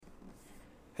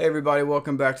Hey everybody,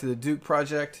 welcome back to the Duke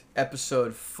Project,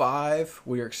 episode 5.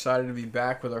 We are excited to be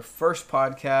back with our first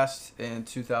podcast in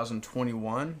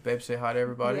 2021. Babe, say hi to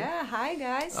everybody. Yeah, hi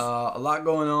guys. A lot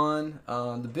going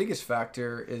on. The biggest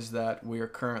factor is that we are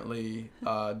currently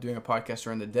doing a podcast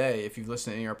during the day. If you've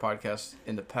listened to any of our podcasts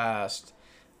in the past,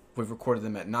 we've recorded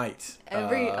them at night.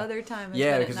 Every other time is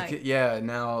at night.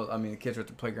 Now, I mean, the kids are at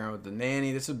the playground with the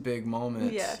nanny. This is a big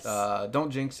moment. Yes.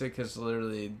 Don't jinx it, because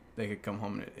literally they could come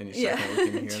home at any second.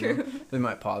 We can hear true. them. They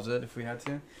might pause it if we had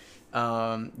to.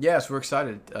 So we're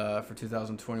excited for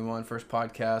 2021, first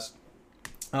podcast.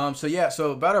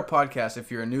 So about our podcast,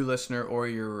 if you're a new listener or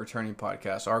you're a returning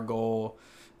podcast, our goal,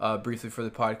 briefly for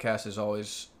the podcast, is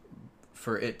always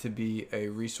for it to be a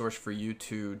resource for you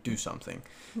to do something,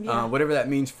 whatever that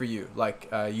means for you.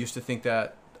 Like, I used to think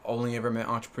that only ever meant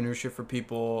entrepreneurship for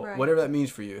people. Right. Whatever that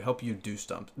means for you, help you do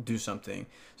something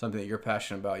that you're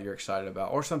passionate about, you're excited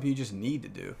about, or something you just need to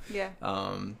do. Yeah.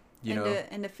 And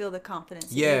to feel the confidence.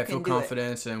 That yeah, you can feel do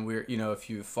confidence, and we're if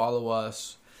you follow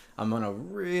us, I'm on a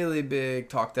really big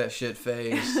talk that shit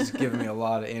phase. It's giving me a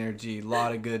lot of energy, a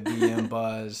lot of good DM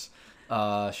buzz.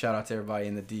 Shout out to everybody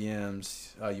in the DMs.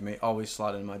 You may always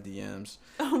slide in my DMs.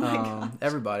 Oh my god.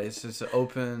 Everybody, it's just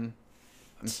open.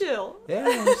 Chill. Yeah,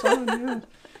 I'm sorry, yeah.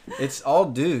 It's all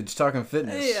dudes talking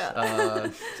fitness.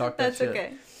 Yeah. Talk that That's shit.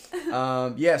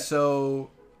 okay. So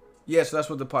that's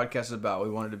what the podcast is about. We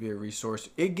wanted to be a resource.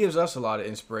 It gives us a lot of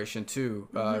inspiration too.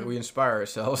 We inspire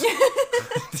ourselves.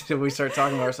 We start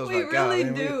talking about ourselves. We like, really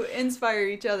God, do inspire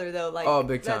each other though. Like,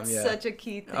 big time. That's Yeah. such a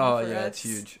key thing Oh for yeah, us. it's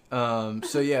huge.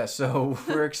 So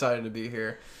we're excited to be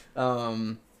here.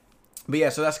 So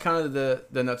that's kind of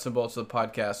the nuts and bolts of the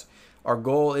podcast. Our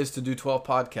goal is to do 12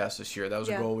 podcasts this year. That was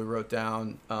a goal we wrote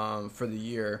down for the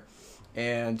year.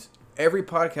 And every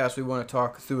podcast we want to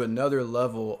talk through another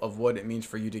level of what it means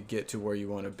for you to get to where you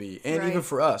want to be. And even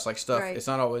for us, like stuff, it's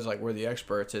not always like we're the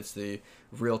experts. It's the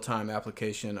real-time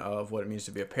application of what it means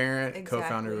to be a parent,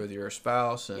 co-founder with your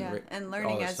spouse. And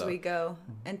learning as we go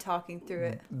and talking through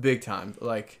it. Big time.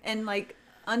 And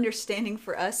understanding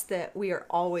for us that we are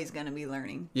always going to be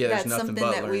learning. Yeah, that's there's nothing something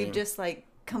but that learning. we've just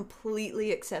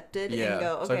completely accepted and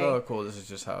go, okay. It's like, oh, cool, this is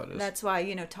just how it is. That's why,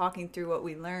 talking through what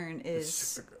we learn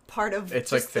is part of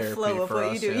it's just like the flow of for what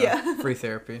us, you do. Yeah. Free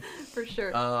therapy. For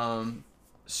sure.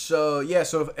 So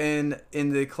in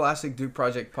the classic Duke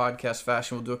Project podcast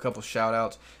fashion, we'll do a couple shout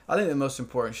outs. I think the most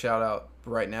important shout out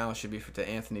right now should be to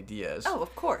Anthony Diaz. Oh,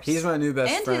 of course. He's my new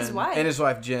best friend. And his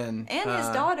wife Jen. And his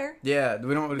daughter. Yeah,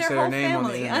 we don't want to say their name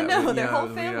on the internet. I know, their whole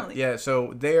family. Yeah,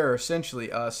 so they are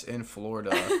essentially us in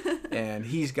Florida. And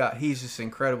he's this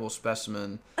incredible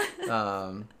specimen.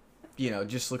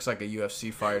 Just looks like a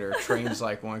UFC fighter, trains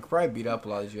like one, could probably beat up a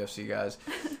lot of these UFC guys.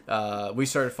 We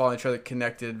started following each other,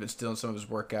 connected, but still in some of his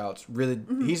workouts. Really,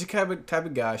 he's the type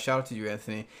of guy, shout out to you,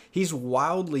 Anthony. He's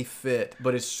wildly fit,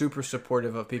 but is super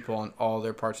supportive of people on all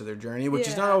their parts of their journey, which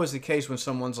is not always the case when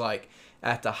someone's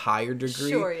at the higher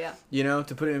degree. Sure, yeah.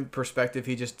 To put it in perspective,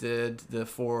 he just did the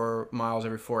 4 miles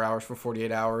every 4 hours for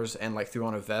 48 hours and threw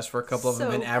on a vest for a couple of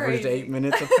them and averaged 8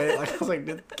 minutes of pace. I was like,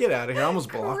 dude, get out of here. I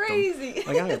almost blocked him.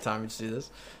 I don't have time to see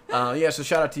this. So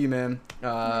shout out to you, man.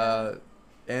 Shout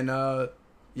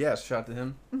out to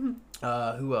him.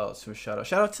 Mm-hmm. Who else was shout out?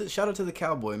 Shout out to the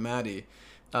cowboy, Maddie.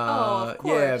 Of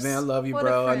course. Yeah, man, I love you,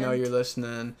 bro. I know you're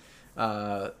listening.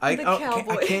 Cowboy. I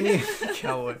can't even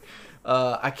cowboy.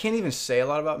 I can't even say a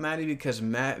lot about Maddie because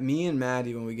me and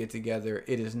Maddie, when we get together,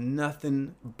 it is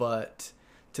nothing but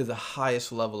to the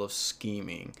highest level of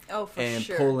scheming and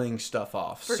pulling stuff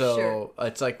off.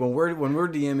 It's like when we're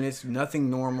DMing, it's nothing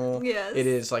normal. Yes. It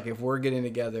is like if we're getting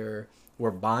together, we're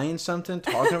buying something,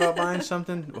 talking about buying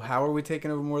something. How are we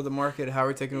taking over more of the market? How are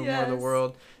we taking over more of the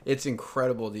world? It's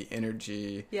incredible, the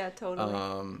energy. Yeah,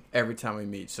 totally. Every time we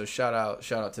meet. So shout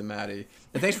out to Maddie.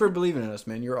 And thanks for believing in us,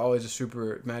 man. You're always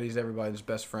Maddie's everybody's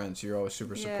best friend. So you're always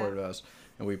super supportive of us,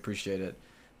 and we appreciate it.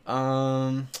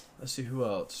 Let's see who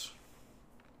else.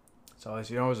 It's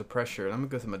always a pressure. I'm gonna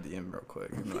go through my DM real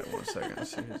quick. Give me 1 second.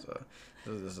 Let's see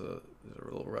there's a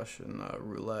little Russian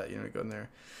roulette. Go in there.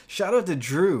 Shout out to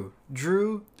Drew.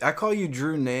 Drew, I call you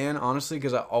Drew Nan, honestly,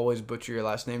 because I always butcher your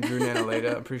last name. Drew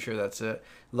Nanaleda. I'm pretty sure that's it.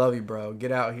 Love you, bro.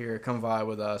 Get out here. Come vibe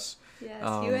with us. Yes,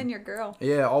 you and your girl.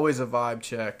 Yeah, always a vibe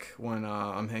check when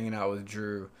I'm hanging out with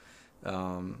Drew.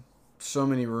 So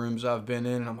many rooms I've been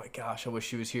in, and I'm like, gosh, I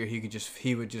wish he was here. He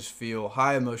would just feel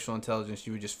high emotional intelligence.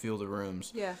 You would just feel the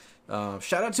rooms. Yeah.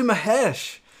 Shout out to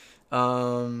Mahesh.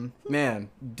 Man,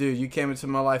 dude, you came into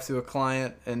my life through a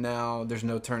client, and now there's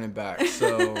no turning back.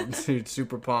 So, dude,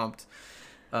 super pumped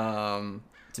to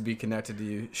be connected to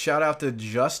you. Shout out to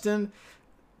Justin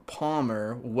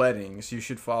Palmer Weddings. You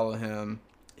should follow him.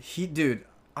 Dude,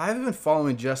 I've been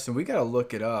following Justin. We got to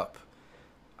look it up.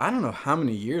 I don't know how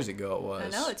many years ago it was. I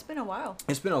know, it's been a while.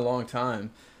 It's been a long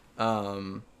time.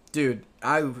 Dude,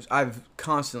 I've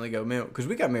constantly go, man, because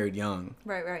we got married young.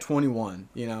 Right. 21,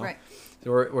 you know? Right.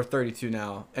 So we're 32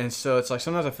 now. And so it's like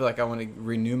sometimes I feel like I want to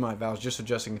renew my vows just so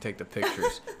Justin can take the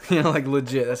pictures. You know, like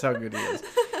legit. That's how good he is.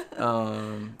 Quick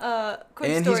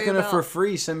and story he's gonna about... for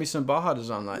free send me some Baja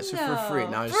Design lights. So for free.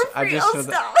 Now I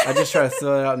Stop. just try to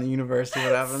throw it out in the universe, see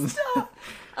what happens. Stop.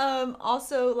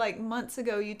 Also, like months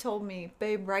ago, you told me,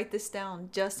 babe, write this down.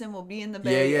 Justin will be in the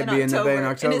Bay in October. In the Bay in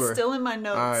October. And it's still in my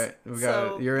notes. All right, we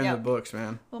got it. You're in the books,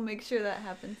 man. We'll make sure that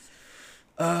happens.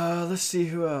 Let's see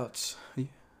who else.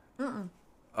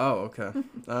 Oh, okay.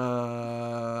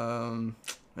 Man,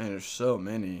 there's so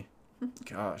many.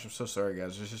 Gosh, I'm so sorry,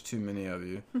 guys. There's just too many of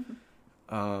you.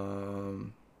 Let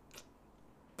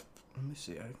me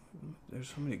see. There's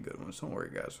so many good ones. Don't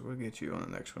worry, guys. We'll get you on the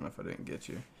next one if I didn't get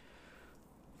you.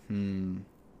 Give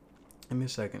me a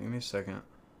second. Let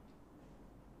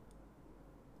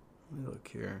me look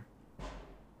here.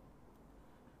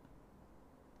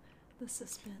 The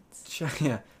suspense.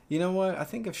 Yeah. You know what? I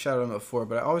think I've shouted him before,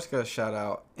 but I always got to shout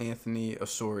out Anthony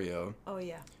Osorio. Oh,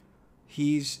 yeah.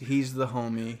 He's the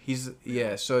homie.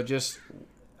 So just...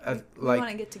 we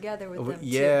want to get together with them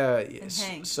too and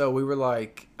hang. So we were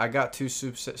like, I got two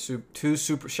super.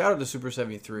 Shout out to Super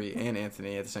 73 and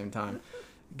Anthony at the same time.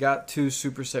 Got two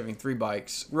Super 73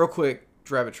 bikes. Real quick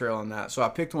rabbit trail on that. So I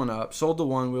picked one up, sold the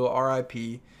one wheel,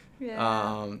 RIP.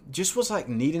 Yeah. Just was like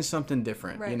needing something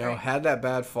different. Right, you know, right. had that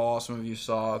bad fall. Some of you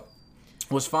saw,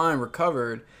 was fine,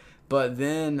 recovered, but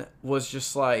then was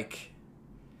just like.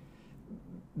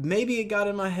 Maybe it got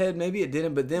in my head, maybe it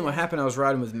didn't. But then what happened, I was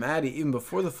riding with Maddie even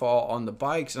before the fall on the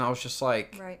bikes, and I was just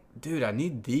like, dude, I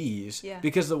need these. Yeah.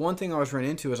 Because the one thing I was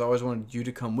running into is I always wanted you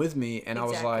to come with me, and I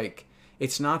was like,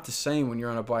 it's not the same when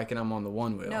you're on a bike and I'm on the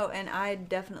one wheel. No, and I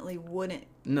definitely wouldn't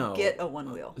No. get a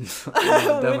one wheel.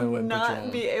 I would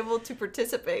not be able to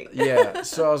participate. Yeah,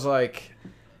 so I was like,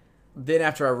 then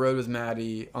after I rode with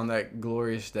Maddie on that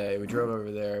glorious day, we drove over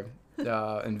there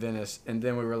in Venice, and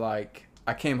then we were like,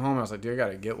 I came home and I was like, dude, I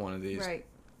got to get one of these. Right.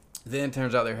 Then it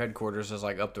turns out their headquarters is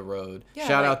like up the road. Yeah,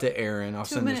 Shout like out to Aaron. I'll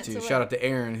send this to you. away. Shout out to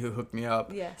Aaron who hooked me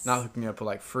up. Yes. Not hooked me up, but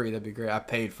like free. That'd be great. I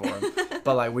paid for him.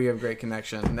 But like we have great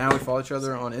connection. Now we follow each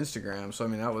other on Instagram. So I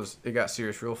mean it got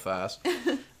serious real fast.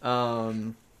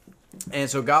 And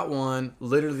so got one,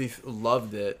 literally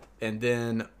loved it, and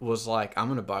then was like, I'm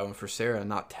going to buy one for Sarah and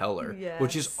not tell her. Yes.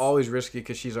 Which is always risky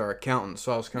because she's our accountant.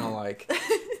 So I was kind of like,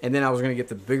 and then I was going to get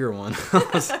the bigger one. I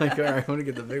was like, all right, I want to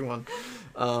get the big one.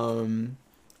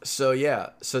 So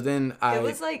yeah, so then It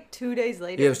was like 2 days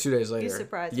later. Yeah, it was 2 days later. You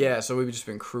surprised me. Yeah, so we've just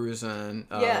been cruising.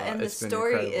 And the it's been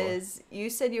story incredible. is, you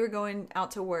said you were going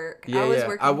out to work. Yeah, I was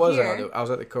working I was here. I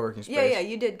was at the co-working space. Yeah,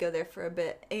 you did go there for a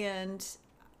bit, and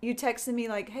you texted me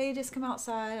like, "Hey, just come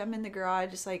outside. I'm in the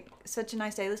garage. It's like such a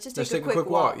nice day. Let's just take a quick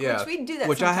walk." Yeah, which we do that.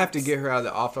 Which sometimes. I have to get her out of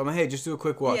the office. I'm like, hey, just do a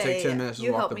quick walk. Take 10 minutes to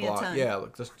You walk help the me a block. ton. Yeah,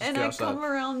 look, just And get I outside. come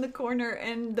around the corner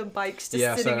and the bike's just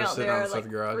Yeah, sitting so I was out sitting there, outside like the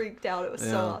garage. freaked out. It was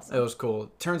so awesome. It was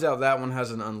cool. Turns out that one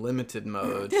has an unlimited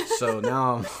mode. So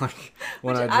now I'm like,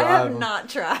 when I drive, I have not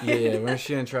tried. Yeah, when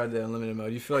she hadn't tried the unlimited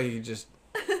mode, you feel like you could just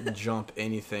jump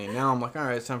anything. Now I'm like, all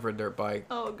right, it's time for a dirt bike.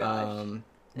 Oh gosh.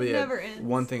 But it yeah, never ends.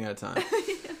 one thing at a time.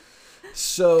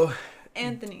 So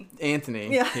Anthony,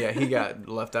 yeah, he got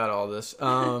left out of all this.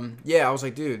 Yeah, I was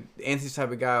like, dude, Anthony's the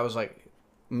type of guy. I was like,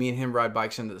 me and him ride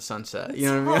bikes into the sunset.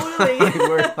 You know what I mean? Like,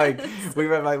 we're like, we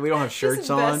ride like, we don't have shirts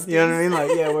on. You know what I mean?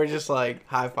 Like, yeah, we're just like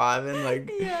high fiving,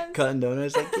 like cutting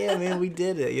donuts. Like, yeah, man, we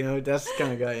did it. You know, that's the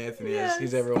kind of guy Anthony is.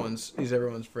 He's everyone's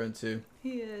friend too.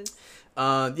 He is.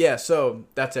 Yeah, so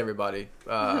that's everybody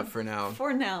for now.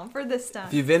 For this time.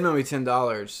 If you Venmo me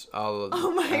 $10, I'll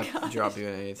gosh. drop you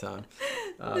in any time.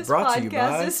 This brought to you podcast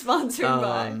by. is sponsored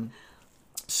by.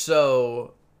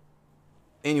 So,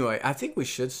 anyway, I think we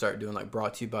should start doing like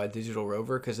brought to you by Digital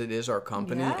Rover because it is our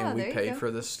company and we pay for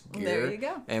this gear. There you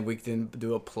go. And we can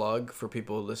do a plug for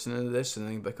people listening to this and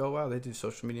then be like, oh wow, they do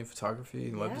social media photography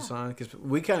and web design because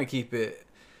we kind of keep it.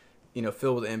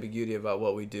 Filled with ambiguity about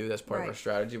what we do. That's part of our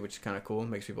strategy, which is kind of cool.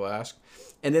 Makes people ask.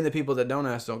 And then the people that don't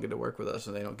ask don't get to work with us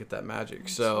and they don't get that magic.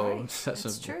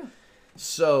 That's true.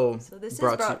 So this is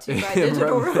brought to you by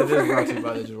Digital Rover. It is brought to you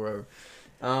by Digital Rover.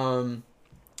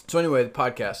 So anyway, the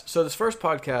podcast. So this first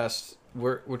podcast,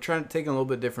 we're trying to take a little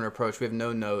bit different approach. We have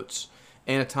no notes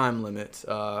and a time limit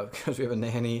because we have a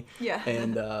nanny. Yeah.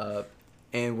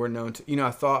 And we're known to, I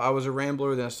thought I was a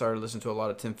rambler. Then I started listening to a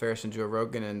lot of Tim Ferriss and Joe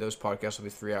Rogan, and those podcasts will be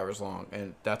 3 hours long,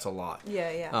 and that's a lot.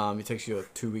 Yeah. It takes you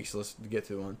 2 weeks to get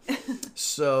through one.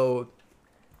 So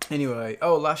Anyway,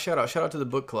 last shout out to the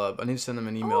book club. I need to send them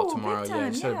an email tomorrow. Big time,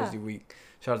 It's had a busy week.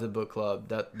 Shout out to the book club.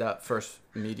 That first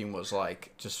meeting was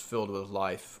like just filled with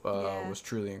life. Was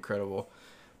truly incredible.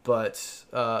 But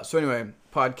so anyway,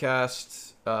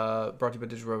 podcast brought to you by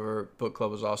Digital Rover. Book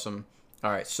club was awesome. All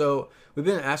right, so we've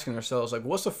been asking ourselves, like,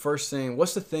 what's the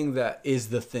thing that is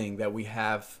the thing that we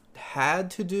have had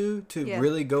to do to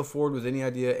really go forward with any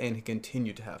idea and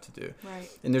continue to have to do? Right.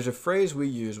 And there's a phrase we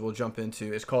use, we'll jump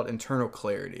into, it's called internal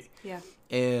clarity. Yeah.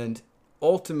 And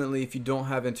ultimately, if you don't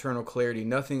have internal clarity,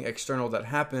 nothing external that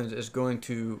happens is going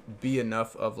to be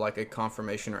enough of like a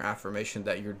confirmation or affirmation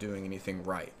that you're doing anything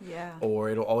right. Yeah.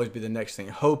 Or it'll always be the next thing.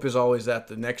 Hope is always that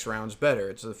the next round's better.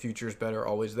 It's the future's better,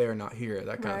 always there, not here,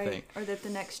 that kind of thing. Or that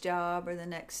the next job or the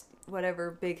next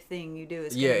whatever big thing you do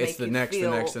is it's the next.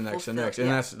 And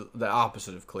that's the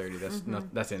opposite of clarity. That's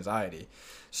that's anxiety.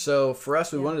 So for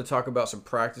us, we wanted to talk about some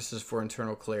practices for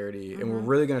internal clarity, and we're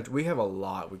really we have a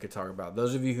lot we could talk about.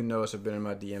 Those of you who know us have been in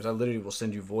my DMs. I literally will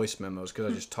send you voice memos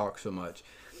because I just talk so much.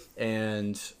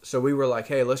 And so we were like,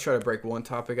 hey, let's try to break one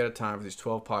topic at a time for these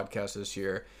 12 podcasts this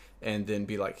year, and then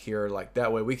be like, here, like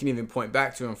that way we can even point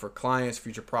back to them for clients,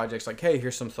 future projects. Like, hey,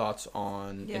 here's some thoughts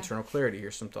on internal clarity.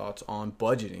 Here's some thoughts on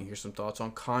budgeting. Here's some thoughts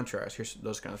on contrast. Here's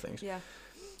those kind of things. Yeah.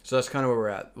 So that's kind of where we're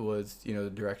at with, the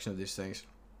direction of these things.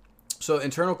 So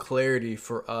internal clarity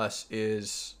for us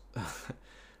is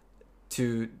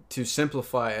to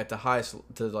simplify at the highest,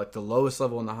 to like the lowest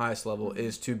level and the highest level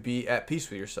is to be at peace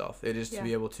with yourself. It is to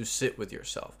be able to sit with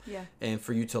yourself. Yeah. And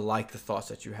for you to like the thoughts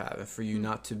that you have, and for you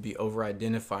not to be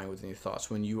over-identifying with any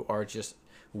thoughts. When you are just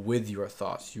with your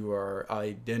thoughts, you are,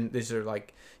 these are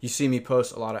like, you see me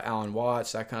post a lot of Alan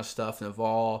Watts, that kind of stuff,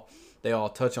 Naval, they all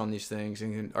touch on these things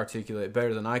and can articulate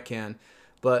better than I can.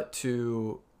 But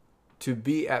to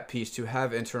be at peace, to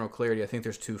have internal clarity, I think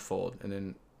there's twofold, and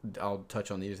then I'll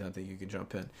touch on these and I think you can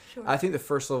jump in. Sure. I think the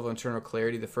first level of internal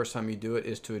clarity, the first time you do it,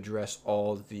 is to address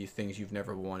all the things you've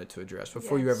never wanted to address.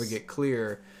 Before you ever get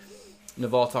clear,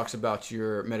 Naval talks about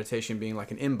your meditation being like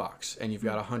an inbox, and you've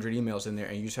got 100 emails in there,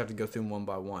 and you just have to go through them one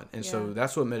by one. And so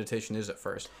that's what meditation is at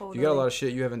first. Totally. You got a lot of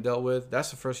shit you haven't dealt with,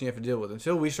 that's the first thing you have to deal with.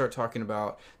 Until we start talking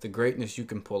about the greatness you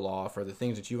can pull off, or the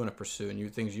things that you want to pursue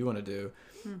and things you want to do,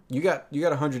 you got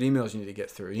 100 emails you need to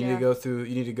get through. You need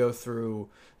to go through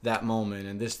that moment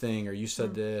and this thing, or you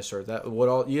said this or that.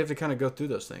 You have to kind of go through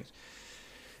those things.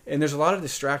 And there's a lot of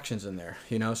distractions in there,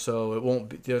 so it won't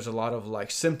be, there's a lot of like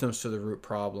symptoms to the root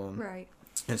problem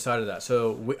inside of that.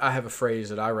 So I have a phrase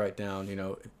that I write down,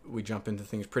 we jump into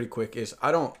things pretty quick, is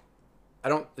I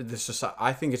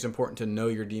think it's important to know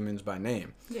your demons by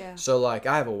name. Yeah. So like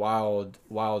I have a wild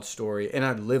story, and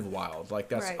I live wild. Like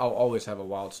that's, I'll always have a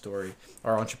wild story.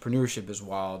 Our entrepreneurship is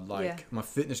wild. Like my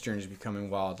fitness journey is becoming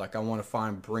wild. Like I want to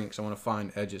find brinks. I want to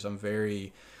find edges. I'm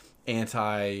very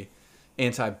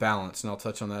anti-balance, and I'll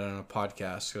touch on that on a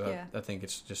podcast because I think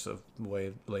it's just a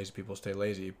way lazy people stay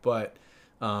lazy. But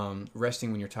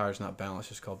resting when you're tired is not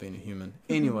balance, it's called being a human.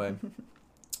 Anyway,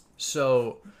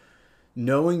 so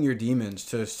knowing your demons,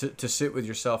 to sit with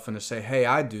yourself and to say, hey,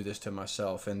 I do this to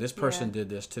myself, and this person did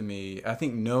this to me. I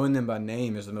think knowing them by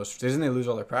name is the most, doesn't they lose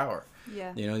all their power?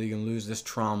 Yeah. You can lose this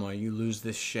trauma, you lose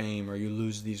this shame, or you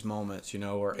lose these moments,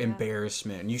 or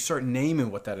embarrassment. And you start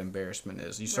naming what that embarrassment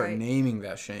is. You start naming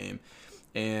that shame,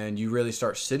 and you really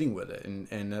start sitting with it.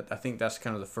 And I think that's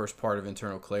kind of the first part of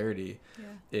internal clarity,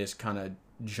 is kind of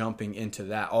jumping into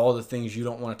that. All the things you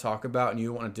don't want to talk about and you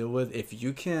don't want to deal with, if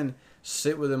you can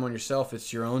sit with them on yourself,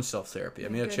 it's your own self-therapy. I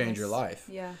mean, it'll change your life.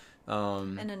 Yeah.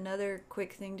 And another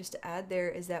quick thing just to add there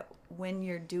is that when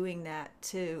you're doing that,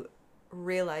 to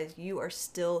realize you are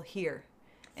still here,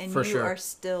 and you are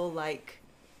still like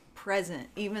present,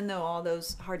 even though all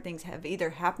those hard things have either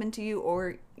happened to you,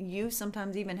 or you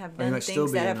sometimes even have done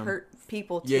things that have hurt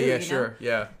people too.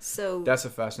 Yeah. So that's a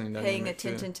fascinating dynamic, paying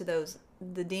attention to those,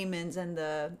 the demons and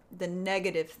the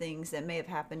negative things that may have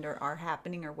happened or are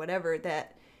happening or whatever,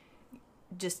 that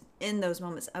just in those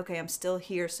moments, okay, I'm still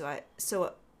here. So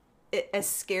as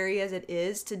scary as it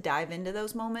is to dive into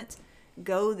those moments,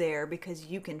 go there, because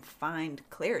you can find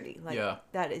clarity. Like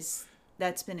that's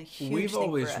been a huge We've thing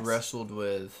always for us. wrestled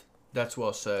with, that's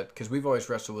well said, because we've always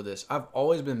wrestled with this. I've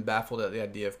always been baffled at the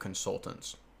idea of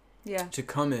consultants. Yeah. To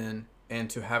come in and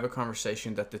to have a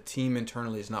conversation that the team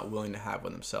internally is not willing to have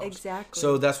with themselves. Exactly.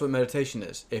 So that's what meditation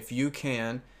is. If you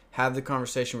can have the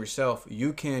conversation with yourself,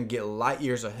 you can get light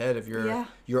years ahead of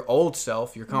your old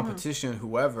self, your competition,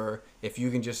 whoever. If you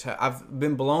can just I've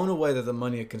been blown away that the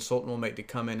money a consultant will make to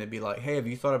come in and be like, hey, have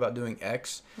you thought about doing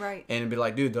X? Right. And be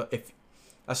like, dude, if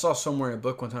I saw somewhere in a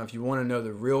book one time, if you want to know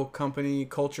the real company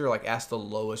culture, like ask the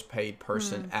lowest paid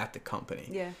person at the company.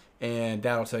 Yeah. And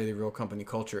that'll tell you the real company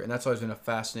culture. And that's always been a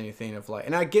fascinating thing of like,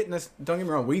 and I get this, don't get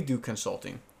me wrong, we do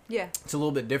consulting. Yeah. It's a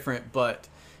little bit different, but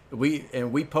we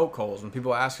poke holes. When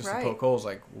people ask us to poke holes,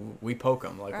 like we poke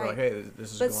them. Like, we're like, hey,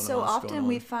 this is going on. But so often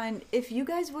we find if you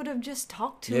guys would have just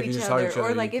talked to each other, other,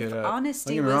 or like if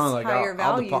honesty was like, higher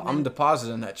value. I'm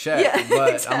depositing that check,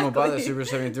 but I'm going to buy that Super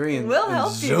 73 and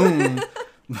Zoom.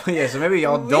 Yeah, so maybe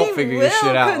y'all don't figure your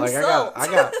shit out. Consult.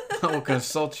 Like I will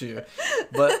consult you.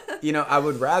 But, you know, I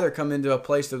would rather come into a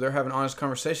place that they're having honest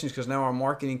conversations, because now our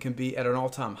marketing can be at an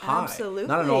all-time high. Absolutely.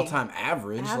 Not an all-time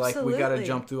average. Absolutely. Like, we got to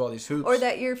jump through all these hoops. Or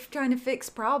that you're trying to fix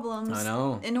problems I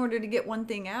know. in order to get one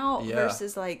thing out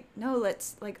versus like, no,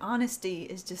 let's, like, honesty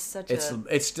is just such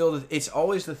it's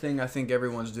always the thing I think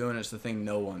everyone's doing. It's the thing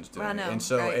no one's doing. I know, and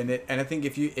so, and I think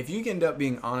if you end up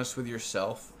being honest with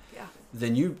yourself,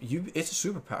 then you it's a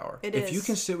superpower. If you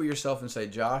can sit with yourself and say,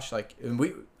 Josh, like,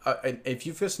 and if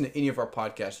you've listened to any of our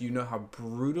podcasts, you know how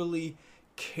brutally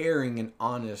caring and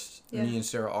honest me and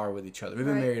Sarah are with each other. We've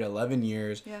been married 11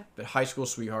 years, but high school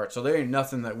sweethearts. So there ain't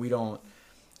nothing that we don't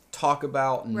talk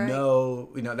about, know.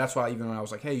 You know, that's why even when I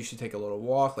was like, hey, you should take a little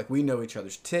walk, like, we know each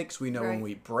other's ticks, we know when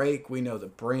we break, we know the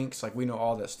brinks, like, we know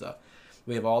all that stuff.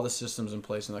 We have all the systems in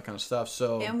place and that kind of stuff.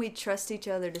 So, and we trust each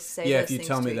other to say those things if you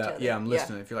tell me that, other. I'm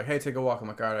listening. If you're like, hey, take a walk, I'm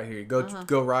like, all right, I hear you.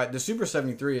 Go ride. The Super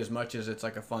 73, as much as it's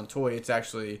like a fun toy, it's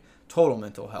actually total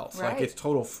mental health. Like, it's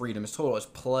total freedom. It's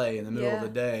play in the middle of the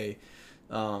day.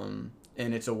 And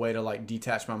it's a way to, like,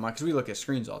 detach my mind, because we look at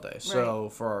screens all day. So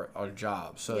for our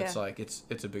job. So it's like,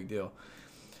 it's a big deal.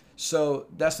 So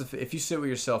that's if you sit with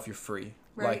yourself, you're free.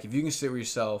 Like, if you can sit with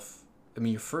yourself, I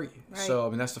mean, you're free. So, I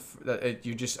mean, that's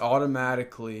you just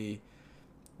automatically,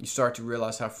 you start to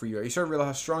realize how free you are. You start to realize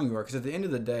how strong you are. Because at the end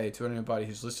of the day, to anybody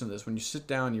who's listening to this, when you sit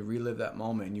down and you relive that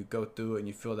moment and you go through it and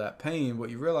you feel that pain, what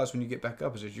you realize when you get back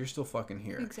up is that you're still fucking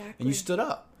here. Exactly. And you stood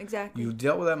up. Exactly. You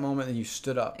dealt with that moment and you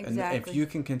stood up. Exactly. And if you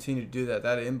can continue to do that,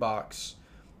 that inbox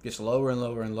gets lower and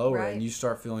lower and lower. And you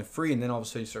start feeling free. And then all of a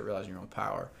sudden you start realizing your own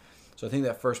power. So I think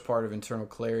that first part of internal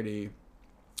clarity,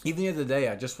 even the other day,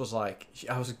 I just was like,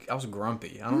 I was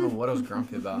grumpy. I don't know what I was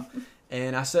grumpy about.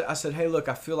 And I said, hey, look,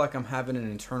 I feel like I'm having an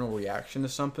internal reaction to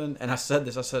something. And I said,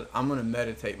 I'm going to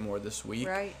meditate more this week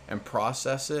and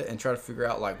process it and try to figure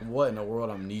out, like, what in the world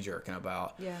I'm knee-jerking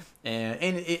about. Yeah. And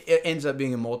it ends up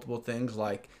being in multiple things,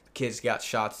 like the kids got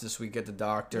shots this week at the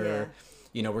doctor. Yeah.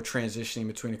 You know, we're transitioning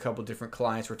between a couple different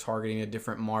clients. We're targeting a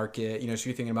different market. You know, so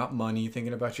you're thinking about money, you're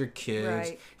thinking about your kids,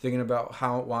 you're thinking about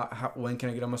when can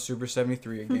I get on my Super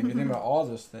 73 again. You're thinking about all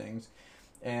those things.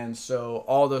 And so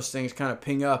all those things kind of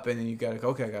ping up, and then you got to go,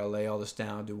 okay, I got to lay all this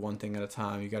down, do one thing at a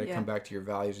time. You got to come back to your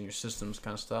values and your systems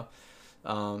kind of stuff.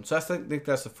 So I think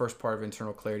that's the first part of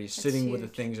internal clarity, sitting with the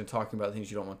things and talking about the things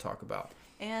you don't want to talk about.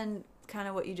 And kind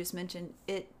of what you just mentioned,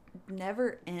 it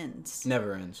never ends.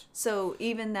 Never ends. So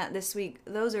even that this week,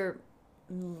 those are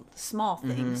small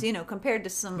things, you know, compared to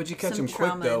some. But you catch them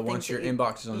quick though. Once your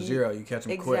inbox is on zero, you catch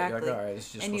them quick. You're like, all right,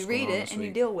 it's just. And you read it and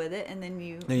you deal with it, and then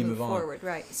you move forward.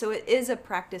 Right. So it is a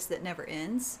practice that never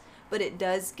ends. But it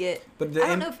does get. But I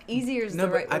don't know if easier is the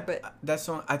right word, but that's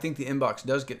on. I think the inbox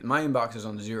does get. My inbox is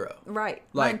on zero. Right.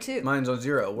 Like, mine too. Mine's on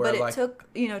zero. Where, but it like, took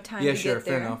time to get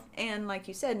there. Enough. And like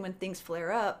you said, when things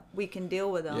flare up, we can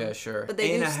deal with them. Yeah, sure. But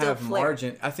they do still flare.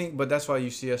 Margin. I think, but that's why you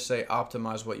see us say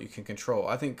optimize what you can control.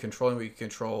 I think controlling what you can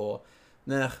control.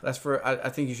 That's for. I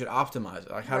think you should optimize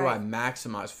it. Like, how do I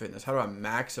maximize fitness? How do I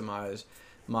maximize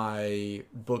my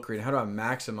book reading? How do I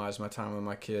maximize my time with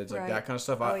my kids? Like that kind of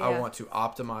stuff. I want to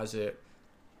optimize it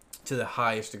to the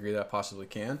highest degree that I possibly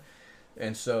can.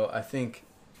 And so I think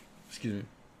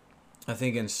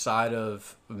inside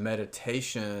of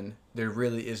meditation, there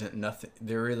really isn't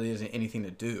anything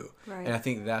to do. Right. And I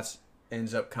think that's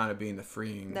ends up kind of being the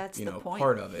freeing,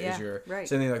 part of it. Is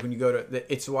same thing like when you go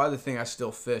to, it's why the thing I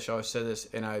still fish. I always say this,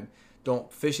 and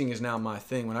fishing is now my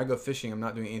thing. When I go fishing, I'm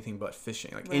not doing anything but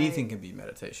fishing. Like anything can be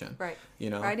meditation. Right. You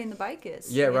know, riding the bike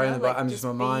is. Yeah, riding the bike. I'm just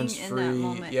my mind's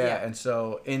free. Yeah. And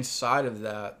so inside of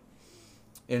that,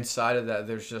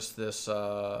 there's just this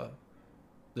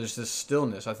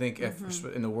stillness. I think if,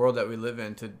 in the world that we live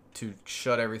in, to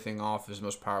shut everything off is the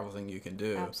most powerful thing you can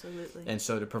do. Absolutely. And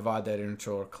so to provide that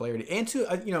internal clarity, and to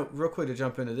real quick to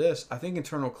jump into this, I think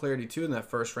internal clarity too in that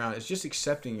first round is just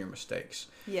accepting your mistakes.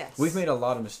 Yes. We've made a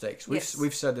lot of mistakes. We've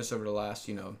said this over the last,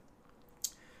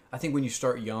 I think when you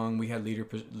start young, we had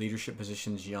leadership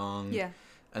positions young. Yeah.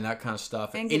 And that kind of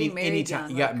stuff. And getting married young.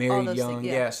 You got married young.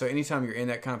 Yeah. So anytime you're in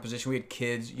that kind of position, we had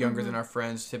kids younger than our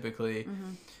friends typically.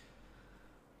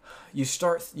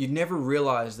 you never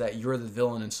realize that you're the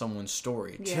villain in someone's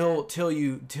story till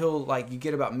you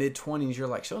get about mid-20s. You're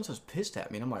like, so-and-so's pissed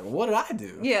at me, and I'm like, what did I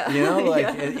do?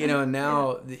 And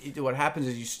now what happens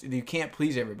is you can't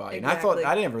please everybody. Exactly. And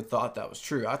I never thought that was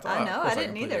true. I thought, of course, I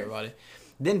didn't please everybody.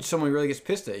 Then someone really gets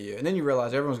pissed at you, and then you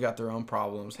realize everyone's got their own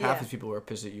problems. Half these people who are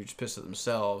pissed at you are just pissed at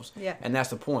themselves, and that's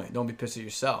the point. Don't be pissed at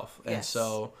yourself.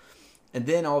 And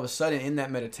then all of a sudden, in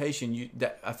that meditation,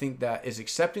 I think that is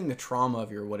accepting the trauma of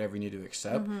your whatever you need to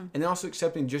accept, and then also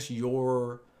accepting just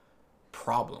your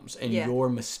problems and your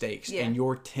mistakes and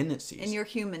your tendencies and your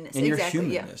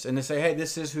humanness, and to say, hey,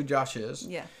 this is who Josh is.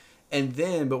 And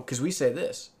then, but because we say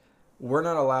this, we're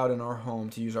not allowed in our home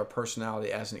to use our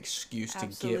personality as an excuse to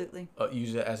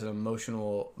use it as an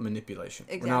emotional manipulation.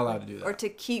 Exactly. We're not allowed to do that. Or to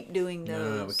keep doing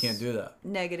those. No, we can't do that.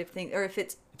 Negative things. Or if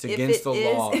it's against the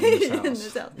law in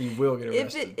this house. You will get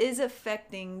arrested. If it is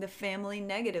affecting the family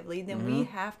negatively, then we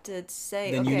have to say,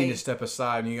 then you need to step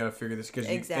aside and you got to figure this.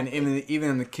 And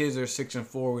even the kids that are 6 and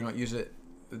 4, we don't use it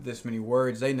this many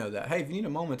words. They know that. Hey, if you need a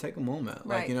moment, take a moment.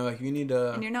 Right. Like, you need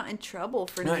to. And you're not in trouble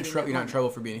for you're not in trouble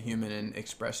for being human and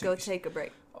expressing. Go take a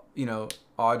break.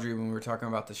 Audrey, when we were talking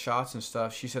about the shots and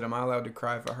stuff, she said, "Am I allowed to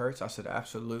cry if it hurts?" I said,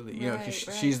 "Absolutely." Because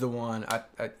she's the one.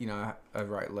 I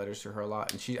write letters to her a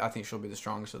lot, and I think she'll be the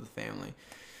strongest of the family.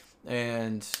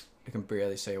 And I can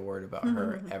barely say a word about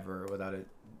her ever without it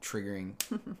triggering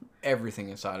everything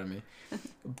inside of me.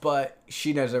 But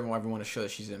she doesn't ever want to show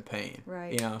that she's in pain.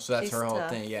 Right. So that's she's her whole tough.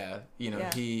 thing.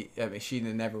 She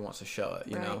never wants to show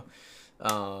it.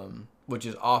 Which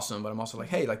is awesome, but I'm also like,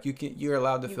 hey, like you're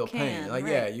allowed to feel pain.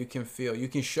 Like, you can feel, you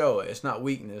can show it. It's not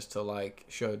weakness to like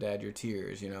show dad your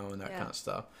tears, and that kind of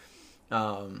stuff.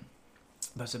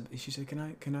 But she said,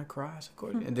 can I cry? I said, go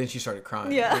ahead. And then she started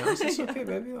crying. I said, it's okay,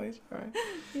 baby. Like, it's all right.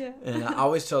 Yeah. And I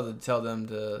always tell them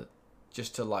to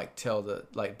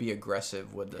be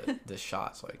aggressive with the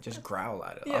shots, like just growl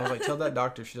at it. I was like, tell that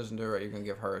doctor if she doesn't do it right, you're gonna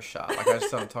give her a shot. Like, I just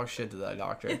tell them, talk shit to that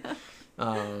doctor.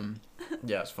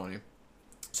 It's funny.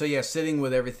 So sitting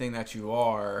with everything that you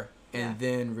are, and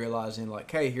then realizing like,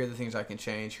 hey, here are the things I can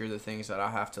change. Here are the things that I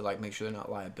have to like make sure they're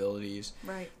not liabilities.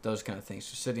 Right. Those kind of things.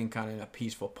 So sitting kind of in a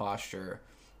peaceful posture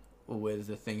with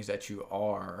the things that you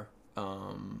are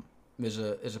is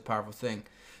a powerful thing.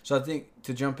 So I think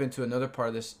to jump into another part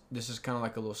of this is kind of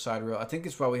like a little side rail. I think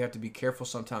it's why we have to be careful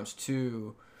sometimes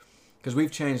too, because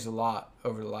we've changed a lot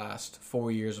over the last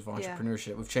 4 years of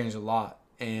entrepreneurship. We've changed a lot.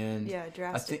 And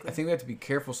drastically. I think we have to be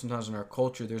careful sometimes in our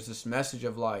culture. There's this message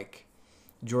of like,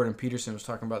 Jordan Peterson was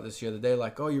talking about this the other day,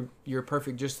 like, oh, you're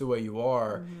perfect just the way you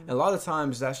are. And a lot of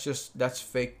times that's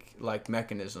fake like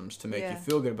mechanisms to make you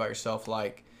feel good about yourself.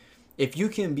 Like, if you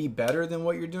can be better than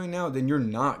what you're doing now, then you're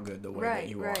not good the way that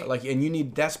you are. Like,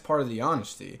 and that's part of the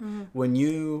honesty.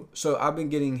 So I've been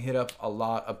getting hit up a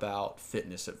lot about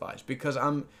fitness advice because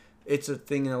it's a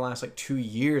thing in the last like 2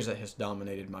 years that has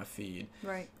dominated my feed.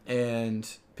 Right. And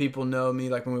people know me,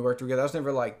 like when we worked together, I was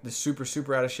never like the super,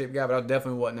 super out of shape guy, but I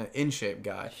definitely wasn't an in shape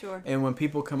guy. Sure. And when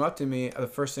people come up to me, the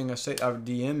first thing I say, I would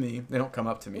DM me. They don't come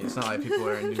up to me. It's not like people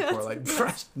are in Newport like,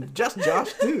 just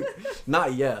Josh, dude.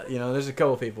 Not yet. There's a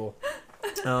couple people.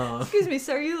 Excuse me,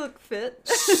 sir, you look fit.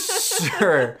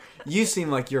 Sure. You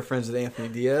seem like you're friends with Anthony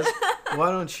Diaz. Why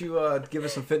don't you give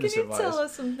us some fitness advice? Can you tell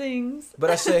us some things? But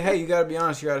I say, hey, you got to be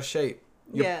honest. You're out of shape.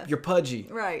 You're pudgy.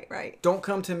 Right. Don't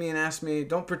come to me and ask me.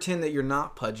 Don't pretend that you're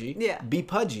not pudgy. Yeah. Be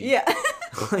pudgy. Yeah.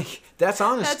 Like, that's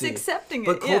honesty. That's accepting it.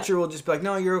 But culture will just be like,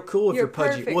 no, you're cool if you're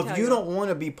pudgy. Well, if you don't want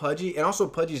to be pudgy, and also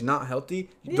pudgy's not healthy,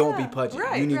 don't be pudgy.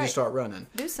 You need to start running.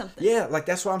 Do something. Yeah, like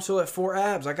that's why I'm still at 4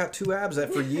 abs. I got 2 abs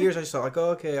that for years I just thought like,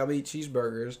 oh, okay, I'll eat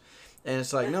cheeseburgers. And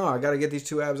it's like, no, I got to get these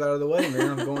 2 abs out of the way,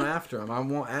 man. I'm going after them. I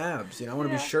want abs. I want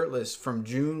to be shirtless from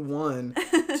June 1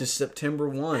 to September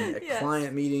 1 at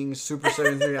client meetings, Super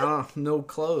 73. No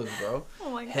clothes, bro. Oh,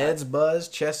 my God. Heads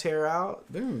buzzed, chest hair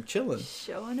out. Boom, chilling.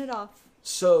 Showing it off.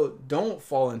 So don't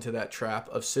fall into that trap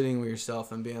of sitting with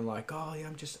yourself and being like, oh, yeah,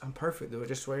 I'm perfect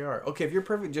just the way you are. Okay, if you're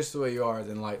perfect just the way you are,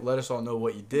 then like let us all know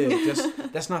what you did.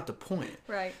 That's not the point.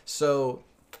 Right. So...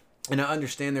 And I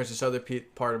understand there's this other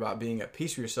part about being at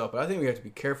peace with yourself, but I think we have to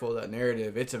be careful of that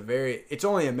narrative. It's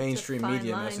only a mainstream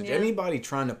media message. Yeah. Anybody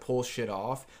trying to pull shit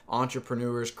off,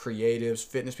 entrepreneurs, creatives,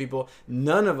 fitness people,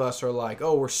 none of us are like,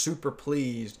 oh, we're super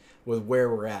pleased with where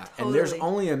we're at. Totally. And there's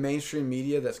only a mainstream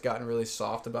media that's gotten really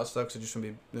soft about stuff, because I just want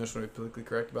to be politically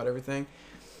correct about everything.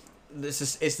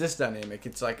 It's this dynamic.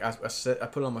 It's like I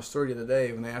put it on my story the other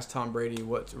day when they asked Tom Brady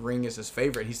what ring is his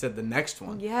favorite. He said the next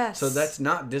one. Yes. So that's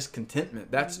not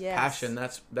discontentment. That's passion.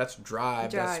 That's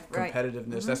drive. That's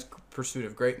competitiveness. Right. That's pursuit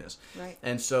of greatness. Right.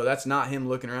 And so that's not him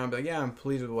looking around and be like, yeah, I'm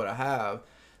pleased with what I have.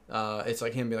 It's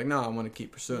like him being like, no, I want to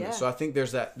keep pursuing this. Yeah. So I think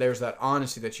there's that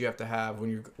honesty that you have to have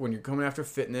when you're coming after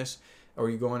fitness, or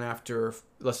you're going after,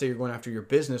 let's say you're going after your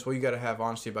business. Well, you got to have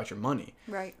honesty about your money.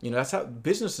 Right. You know, that's how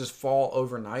businesses fall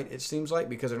overnight, it seems like,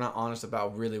 because they're not honest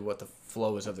about really what the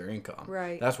flow is of their income.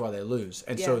 Right. That's why they lose.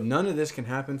 And Yeah. so none of this can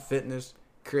happen. Fitness,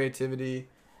 creativity.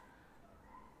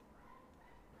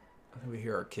 I think we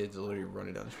hear our kids literally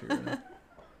running down the street right now.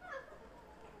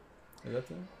 Is that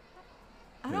them?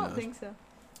 I Who don't knows? think so.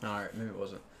 All right, maybe it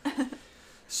wasn't.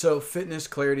 So fitness,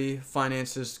 clarity,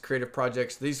 finances, creative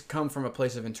projects, these come from a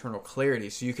place of internal clarity,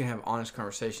 so you can have honest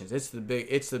conversations. It's the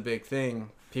big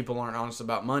thing. People aren't honest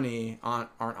about money, aren't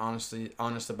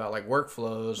honest about like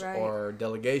workflows Right. or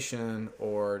delegation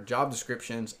or job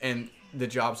descriptions, and the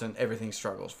jobs and everything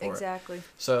struggles for it. Exactly.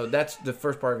 So that's the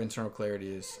first part of internal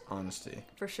clarity, is honesty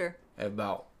For sure.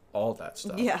 about all that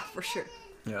stuff. Yeah, for sure.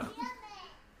 Yeah.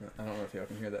 I don't know if y'all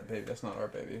can hear that baby. That's not our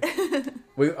baby.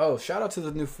 Shout out to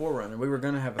the new Forerunner. We were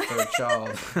gonna have a third child.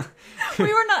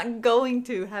 We were not going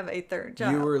to have a third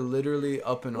child. You were literally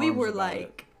up in arms. We were about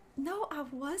like, no, I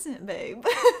wasn't, babe.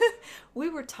 We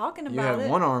were talking it. about You had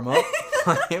it. one arm up.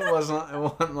 It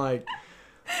wasn't like.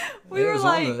 We were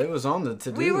like, it was on the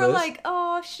to-do we were list. like,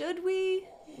 oh, should we?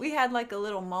 We had like a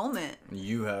little moment.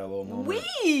 You had a little moment.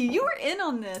 You were in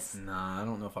on this. Nah, I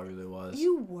don't know if I really was.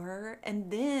 You were,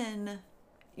 and then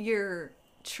your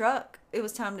truck, it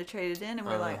was time to trade it in, and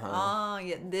we're like, oh,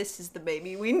 yeah, this is the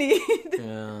baby we need.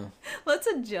 Yeah. Let's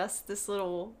adjust this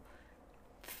little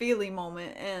feely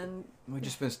moment, and We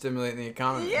just been stimulating the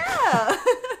economy. yeah.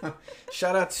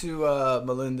 Shout out to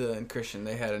Melinda and Christian.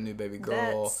 They had a new baby girl.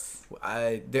 That's-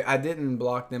 I didn't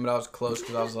block them, but I was close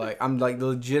because I was like, I'm like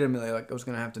legitimately like I was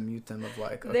gonna have to mute them of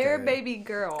like, okay. Their baby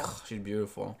girl She's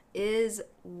beautiful. is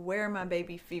where my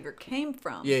baby fever came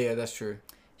from. Yeah, that's true.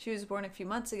 She was born a few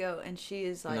months ago, and she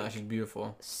is like No, she's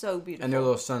beautiful. so beautiful. And their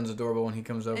little son's adorable when he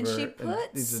comes over. And she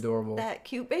he's puts adorable. that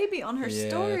cute baby on her Yeah,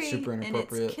 story, super and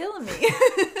inappropriate. it's killing me.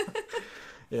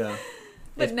 Yeah.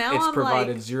 But now it's I'm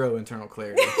provided like, zero internal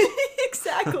clarity.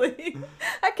 exactly.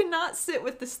 I cannot sit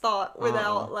with this thought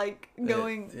without like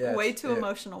going way too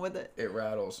emotional with it. It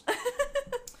rattles.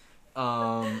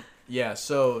 Yeah.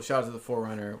 So shout out to the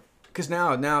Forerunner. Because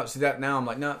now I'm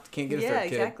like, no, can't get a third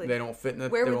kid. exactly. They don't fit in the.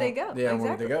 Where would they go? Yeah,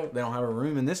 where would they go? They don't have a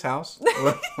room in this house.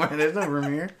 There's no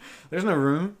room here. There's no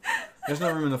room. There's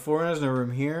no room in the Forerunner. There's no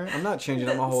room here. I'm not changing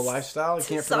up my whole lifestyle. You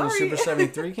can't put on a Super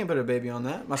 73. You can't put a baby on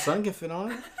that. My son can fit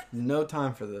on it. No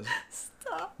time for this.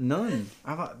 Stop. None.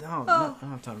 I don't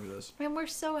have time for this. Man, we're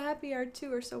so happy our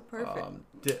two are so perfect.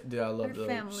 I love Our them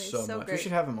family is so so much. great. We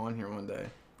should have them on here one day.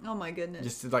 Oh my goodness.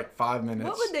 Just like 5 minutes.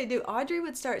 What would they do? Audrey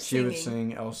would start She singing. would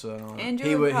sing Elsa. Andrew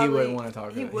he would probably, wouldn't want to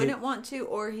talk. He wouldn't want to,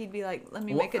 or he'd be like, "Let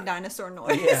me Well, make a dinosaur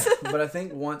noise." Yeah, but I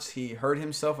think once he heard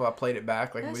himself, if I played it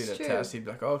back, like we That's did a true. test, he'd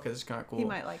be like, "Oh, okay, this is kind of cool." He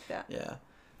might like that. Yeah.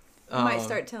 He might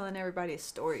start telling everybody a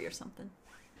story or something.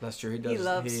 That's true. He does. He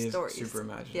loves He's stories. super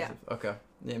imaginative. Yeah. Okay.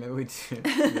 Yeah, maybe we do.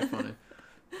 That'd be funny.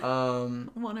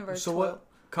 One of our So 12. what?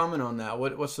 Comment on that.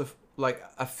 What's the like?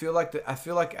 I feel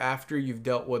like after you've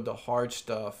dealt with the hard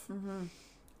stuff, Mm-hmm.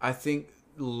 I think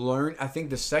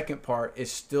the second part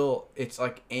is still, it's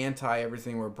like anti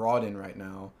everything we're brought in right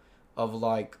now, of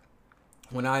like,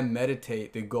 when I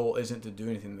meditate, the goal isn't to do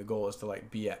anything. The goal is to like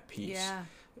be at peace. Yeah.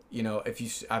 You know,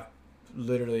 I've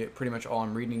literally pretty much all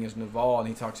I'm reading is Naval, and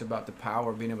he talks about the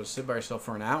power of being able to sit by yourself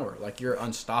for an hour. Like, you're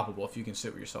unstoppable if you can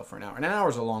sit with yourself for an hour. And an hour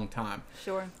is a long time.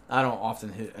 Sure. I don't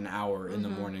often hit an hour in the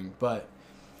morning, but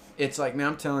it's like, man,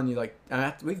 I'm telling you, like,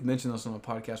 we've mentioned this on the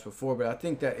podcast before, but I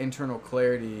think that internal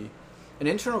clarity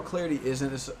isn't,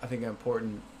 this, I think, an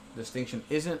important distinction,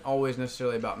 isn't always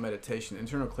necessarily about meditation.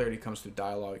 Internal clarity comes through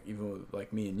dialogue, even with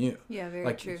like me and you. Yeah, very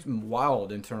like, true.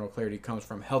 Wild internal clarity comes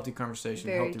from healthy conversation,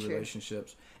 Very healthy true.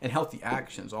 relationships, and healthy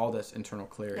actions. All that's internal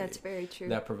clarity. That's very true.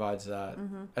 That provides that.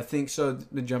 Mm-hmm. I think so.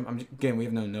 Again, we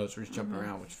have no notes. We're just jumping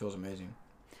around, which feels amazing.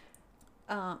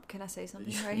 Can I say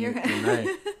something right You here?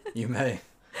 may. You may.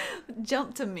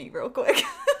 Jump to me real quick.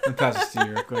 I'll pass this to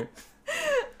you real quick.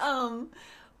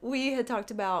 We had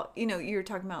talked about, you were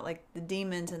talking about like the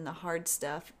demons and the hard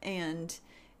stuff, and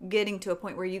getting to a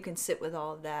point where you can sit with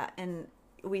all of that. And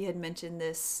we had mentioned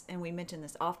this, and we mention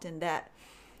this often, that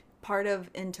part of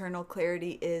internal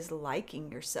clarity is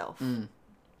liking yourself.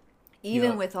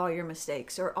 Even Yeah. with all your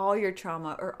mistakes or all your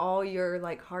trauma or all your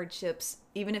like hardships,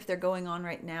 even if they're going on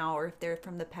right now or if they're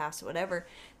from the past, whatever,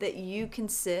 that you can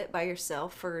sit by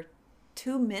yourself for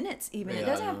 2 minutes even. Yeah, It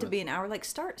doesn't I have to know. be an hour. Like,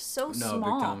 start so No,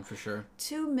 small. big time for sure.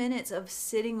 2 minutes of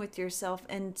sitting with yourself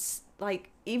and like,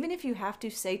 even if you have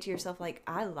to say to yourself, like,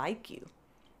 I like you.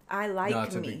 I like No,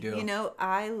 it's me. a big deal.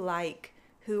 I like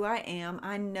who I am.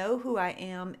 I know who I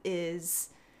am is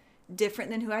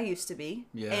different than who I used to be.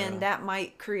 Yeah. And that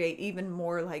might create even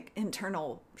more like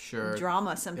internal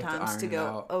drama sometimes to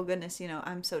go, oh goodness, you know,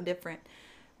 I'm so different.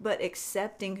 But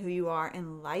accepting who you are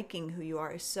and liking who you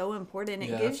are is so important.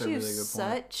 It gives you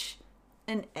such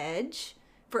an edge.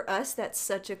 For us, that's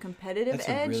such a competitive edge. That's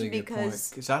a really good point.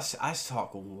 Because I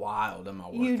talk wild in my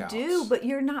workouts. You do, but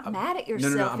you're not mad at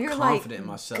yourself. No, I'm you're confident in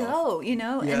myself. Go, you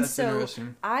know? Yeah, and that's so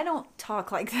interesting. I don't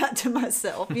talk like that to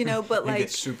myself, you know, but like... You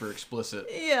get super explicit.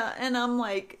 Yeah, and I'm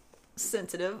like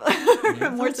sensitive.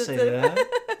 More sensitive. Say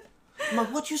that. I'm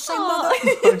like, what you say, mother?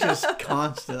 I'm just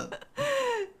constant.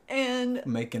 And...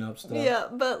 Making up stuff. Yeah,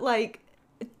 but like...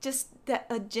 just that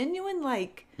a genuine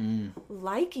like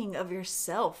liking of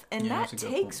yourself, and that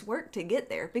takes work to get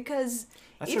there, because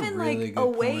that's even a really like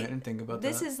good point. I didn't think about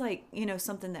this that. Is like, you know,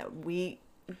 something that we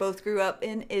both grew up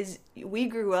in, is we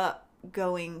grew up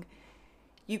going,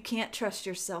 you can't trust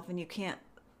yourself and you can't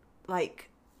like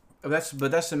that's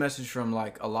the message from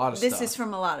like a lot of this stuff. This is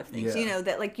from a lot of things, you know,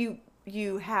 that like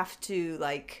you have to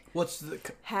like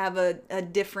have a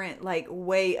different like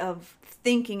way of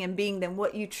thinking and being than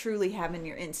what you truly have in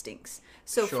your instincts.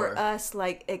 So for us,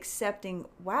 like accepting,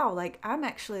 wow, like I'm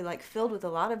actually like filled with a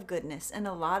lot of goodness and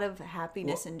a lot of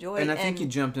happiness and joy. And I think you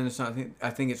jumped into something. I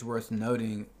think it's worth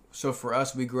noting. So for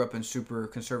us, we grew up in super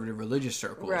conservative religious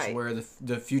circles, where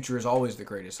the future is always the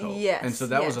greatest hope. Yes, and so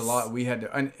that was a lot we had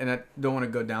to, and I don't want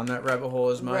to go down that rabbit hole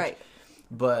as much,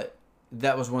 but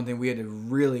that was one thing we had to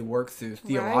really work through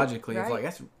theologically. Of like,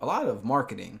 that's a lot of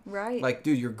marketing. Right. Like,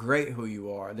 dude, you're great who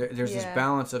you are. There's this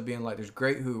balance of being like, there's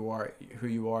great who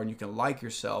you are, and you can like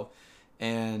yourself,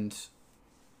 but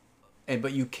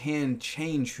you can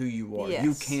change who you are. Yes.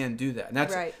 You can do that.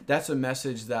 And that's a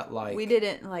message that like we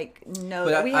didn't like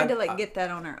know. We had to like get that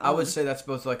on our own. I would say that's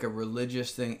both like a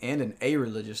religious thing and an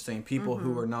a-religious thing. People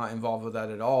who are not involved with that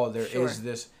at all, there is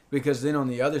this. Because then on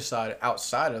the other side,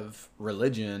 outside of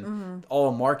religion,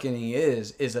 all marketing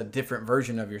is a different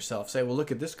version of yourself. Say, well, look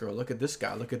at this girl, look at this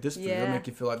guy, look at this food. It'll make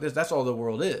you feel like this. That's all the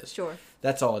world is. Sure.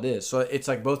 That's all it is. So it's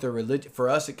like both a religion. For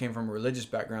us, it came from a religious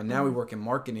background. Now we work in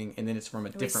marketing, and then it's from a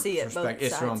different perspective.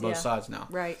 It's from both sides now.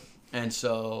 Right. And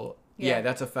so,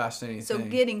 that's a fascinating thing. So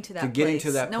getting to that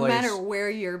place, no matter where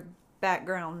your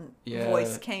background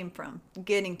voice came from,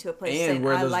 getting to a place and saying,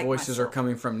 where those voices are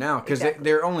coming from now, because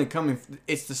they're only coming,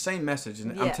 it's the same message,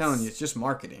 and I'm telling you, it's just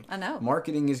marketing. I know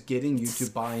marketing is getting you to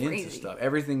buy into stuff.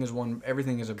 Everything is a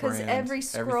brand, because every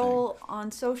scroll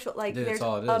on social, like, dude,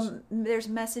 there's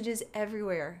messages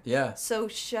everywhere. So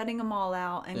shutting them all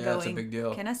out and going, that's a big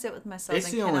deal. Can I sit with myself? It's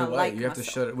the only way. You have to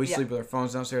shut it. We sleep with our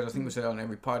phones downstairs. I think we say that on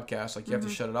every podcast, like, you have to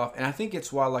shut it off. And I think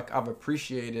it's why, like,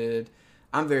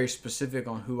 I'm very specific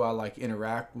on who I like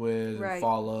interact with and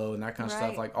follow and that kind of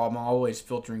stuff. Like, I'm always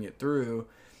filtering it through.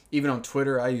 Even on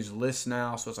Twitter, I use lists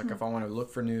now. So it's like if I want to look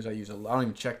for news, I don't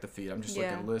even check the feed. I'm just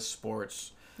looking at lists,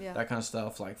 sports, that kind of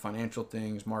stuff, like financial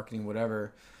things, marketing,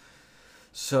 whatever.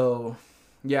 So,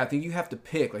 I think you have to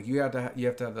pick. Like, you have to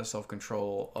have that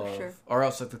self-control of, or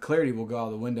else like the clarity will go out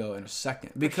the window in a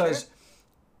second, because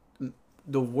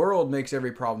the world makes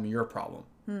every problem your problem.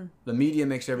 The media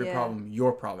makes every problem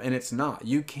your problem, and it's not.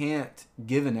 You can't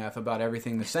give an F about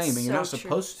everything the same, and you're not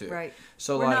supposed to. Right.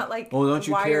 So we're like, well, don't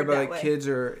you care about like kids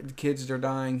are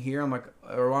dying here? I'm like,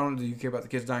 or why don't you care about the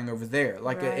kids dying over there?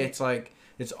 Like, it's like,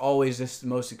 it's always this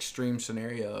most extreme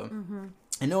scenario,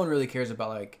 and no one really cares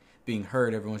about like being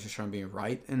heard. Everyone's just trying to be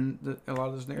right in a lot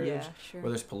of those narratives.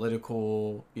 Whether it's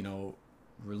political,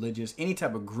 religious, any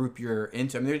type of group you're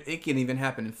into. I mean, it can even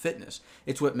happen in fitness.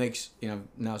 It's what makes, now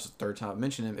it's the third time I've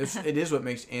mentioned him. It is what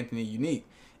makes Anthony unique,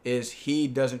 is he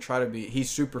doesn't try to be,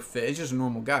 he's super fit. He's just a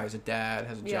normal guy. He's a dad,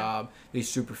 has a job, he's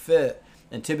super fit.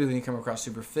 And typically when you come across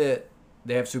super fit,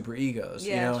 they have super egos,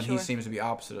 and he seems to be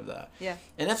opposite of that. Yeah.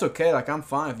 And that's okay. Like, I'm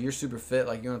fine if you're super fit.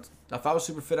 Like, if I was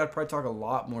super fit, I'd probably talk a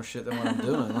lot more shit than what I'm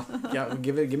doing.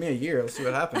 Give me a year. Let's see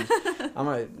what happens.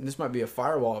 This might be a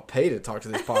firewall of pay to talk to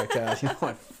this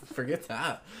podcast. Forget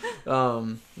that.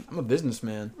 I'm a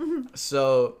businessman.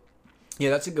 So,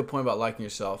 that's a good point about liking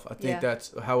yourself. I think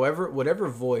that's, whatever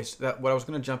voice, what I was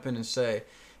going to jump in and say,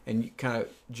 and you kind of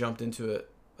jumped into it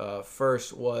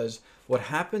first, was what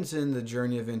happens in the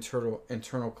journey of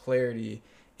internal clarity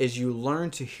is you learn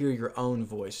to hear your own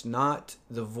voice, not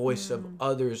the voice of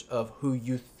others of who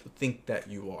you think that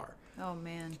you are. Oh,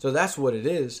 man. So that's what it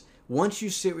is. once you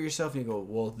sit with yourself and you go,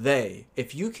 well,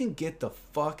 if you can get the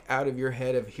fuck out of your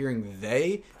head of hearing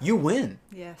you win.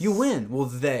 Yes. You win. Well,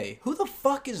 who the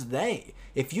fuck is they?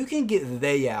 If you can get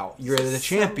out, you're the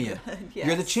champion. Yes.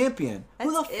 You're the champion.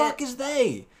 Who the fuck is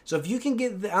they? So if you can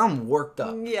get I'm worked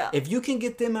up. Yeah. If you can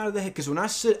get them out of the head, because when I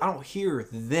sit, I don't hear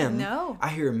them. No. I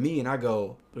hear me and I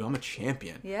go, I'm a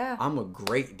champion. Yeah. I'm a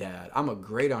great dad. I'm a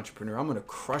great entrepreneur. I'm gonna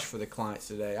crush for the clients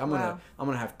today. I'm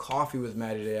gonna have coffee with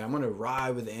Maddie today. I'm gonna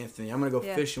ride with Anthony. I'm gonna go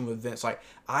fishing with Vince. Like,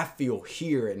 I feel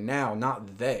here and now,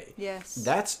 not they. Yes.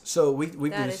 That's so we do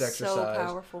this exercise. So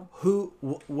powerful.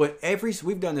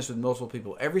 We've done this with multiple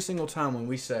people. Every single time when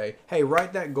we say, hey,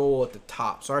 write that goal at the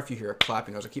top. Sorry if you hear a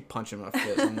clapping noise. I keep punching my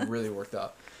fist. I'm really worked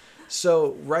up.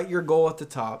 So write your goal at the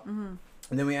top. Mm-hmm.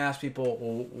 And then we ask people,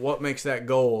 well, what makes that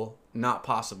goal not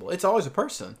possible? It's always a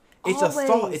person. It's always a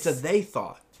thought. It's a they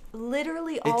thought.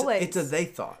 Literally always. It's a they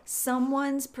thought.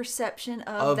 Someone's perception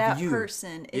of that you.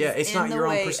 person is it's in not the your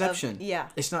way own perception.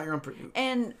 It's not your own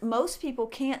and most people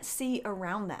can't see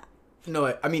around that.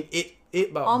 No, I mean, it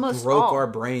about Almost broke all. our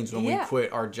brains when we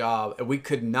quit our job. And we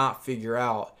could not figure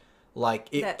out, like,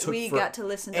 it that took we got to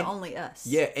listen to only us.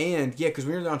 Because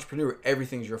when you're the entrepreneur,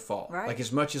 everything's your fault. Right. Like,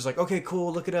 as much as, like, okay,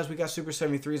 cool, look at us, we got Super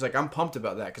 73s. Like, I'm pumped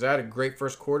about that because I had a great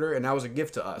first quarter and that was a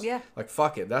gift to us. Yeah. Like,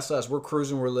 fuck it, that's us. We're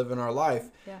cruising, we're living our life.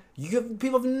 Yeah.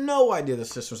 People have no idea the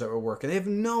systems that we're working. They have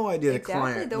no idea the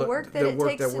client, the work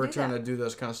that we're trying to do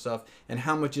those kind of stuff, and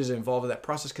how much is involved in that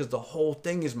process. Because the whole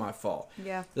thing is my fault.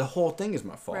 Yeah. The whole thing is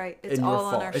my fault. Right. It's and all your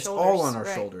on fault. our It's shoulders. all on our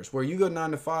shoulders. Where you go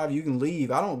 9 to 5, you can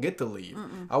leave. I don't get to leave.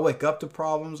 I wake up to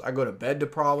problems. I go to bed to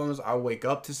problems. I wake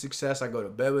up to success. I go to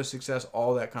bed with success.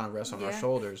 All that kind of rests on our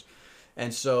shoulders.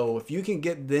 And so if you can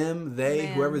get them,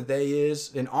 whoever they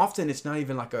is, and often it's not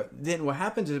even like then what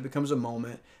happens is it becomes a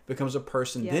moment, becomes a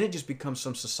person, then it just becomes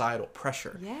some societal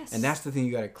pressure. Yes. And that's the thing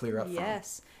you got to clear up from.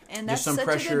 Yes. And that's just some such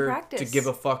pressure a good practice. to give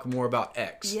a fuck more about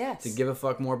X. Yes. To give a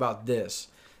fuck more about this.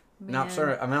 Now,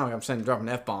 sorry, I'm saying dropping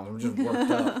F-bombs. I'm just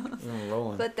worked up. I'm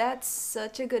rolling. But that's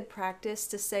such a good practice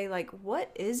to say, like, what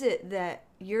is it that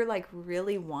you're, like,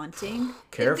 really wanting?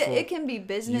 Careful. It can be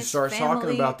business, you start family,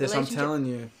 talking about this, I'm telling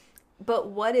you. But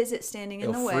what is it standing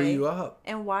in the way? It'll free you up.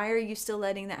 And why are you still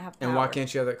letting that have power? And why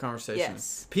can't you have that conversation?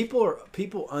 Yes.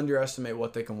 People underestimate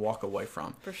what they can walk away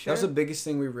from. For sure. That's the biggest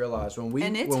thing we realized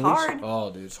and it's hard.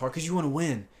 Dude, it's hard because you want to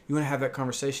win. You want to have that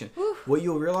conversation. Whew. What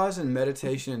you'll realize in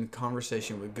meditation and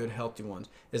conversation with good, healthy ones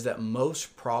is that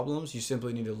most problems, you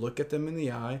simply need to look at them in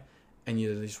the eye and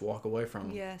you just walk away from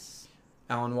them. Yes.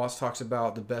 Alan Watts talks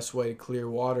about the best way to clear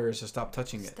water is to stop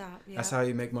touching it. Yeah. That's how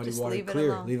you make muddy water leave clear.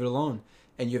 It alone. Leave it alone.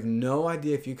 And you have no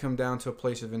idea if you come down to a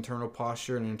place of internal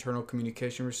posture and internal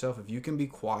communication with yourself. If you can be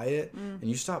quiet and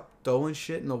you stop throwing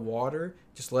shit in the water,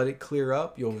 just let it clear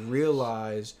up, you'll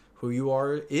realize who you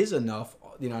are is enough.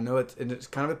 You know, I know it's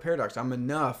kind of a paradox. I'm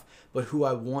enough, but who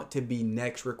I want to be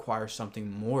next requires something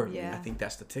more of me. I think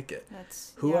that's the ticket.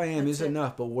 Who I am is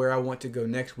enough, but where I want to go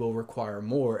next will require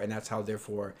more, and that's how,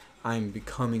 therefore, I'm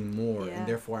becoming more, and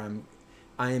therefore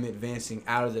I am advancing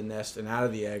out of the nest and out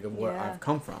of the egg of where I've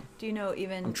come from. Do you know,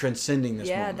 even... I'm transcending this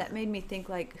moment. That made me think,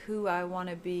 like, who I want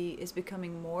to be is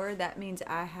becoming more. That means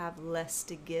I have less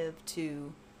to give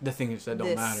to... The things that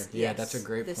don't matter. Yeah, that's a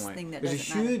great point. There's a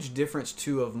huge difference,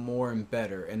 too, of more and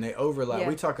better, and they overlap. Yeah.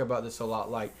 We talk about this a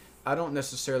lot. Like, I don't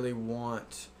necessarily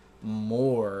want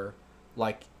more,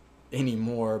 like,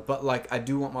 anymore, but, like, I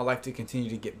do want my life to continue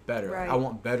to get better. Right. I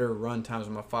want better run times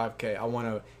on my 5K. I want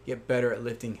to get better at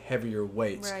lifting heavier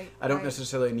weights. Right. I don't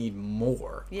necessarily need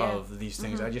more of these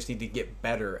things. I just need to get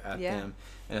better at them.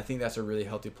 And I think that's a really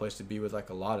healthy place to be with, like,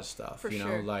 a lot of stuff. For you know,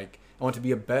 sure. Like, I want to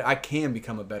be I can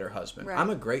become a better husband. Right. I'm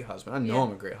a great husband. I know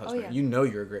I'm a great husband. You know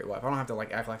you're a great wife. I don't have to,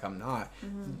 like, act like I'm not.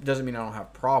 Doesn't mean I don't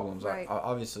have problems. Right. I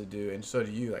obviously do, and so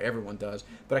do you. Like, everyone does.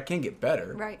 But I can get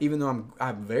better. Right. Even though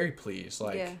I'm very pleased,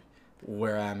 like,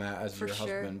 where I'm at as your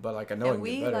husband. But, like, I know I can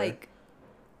get better. Like,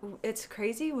 it's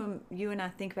crazy when you and I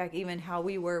think back even how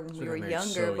we were when we were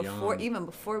younger,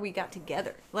 before we got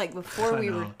together. Like, before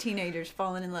we were teenagers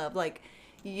falling in love. Like,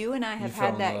 you and I have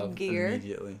had that gear.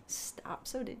 Immediately. Stop.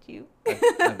 So did you.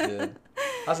 I did.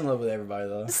 I was in love with everybody,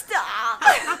 though. Stop.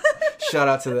 Shout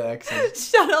out to the exes.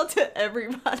 Shout out to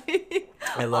everybody.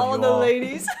 I love all you the all.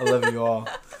 ladies. I love you all.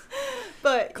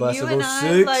 But Class you of and I,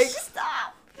 06. like,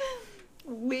 stop.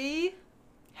 We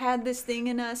had this thing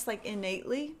in us, like,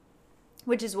 innately,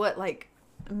 which is what, like,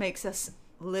 makes us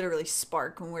literally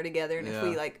spark when we're together and if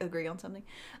we, like, agree on something.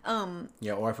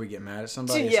 Or if we get mad at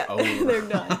somebody, it's over. They're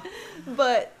done.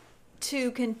 But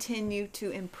to continue to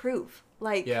improve.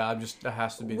 Like, that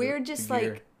has to be we're just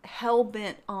like hell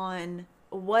bent on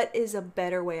what is a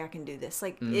better way I can do this?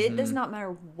 Like, it does not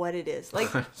matter what it is.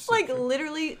 Like,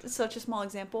 literally, such a small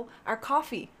example. Our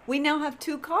coffee. We now have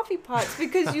 2 coffee pots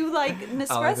because you like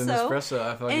Nespresso. I like the Nespresso.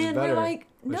 I feel like it's better. And we're like,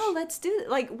 no, let's do it.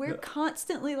 Like, we're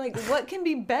constantly like, what can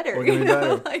be better? What can be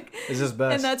better? Like, is this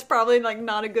best? And that's probably like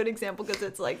not a good example because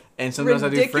it's like and sometimes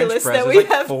ridiculous I do French press. that There's we like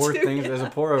have 4 2. things. There's a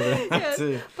pour over there Yes.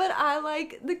 too. But I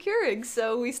like the Keurig,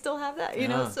 so we still have that. You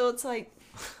know, so it's like.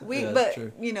 That's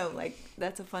true. You know, like,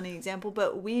 that's a funny example,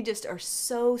 but we just are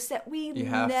so set. We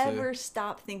never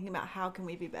stop thinking about how can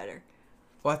we be better.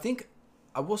 Well, I think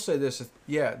I will say this.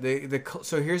 Yeah,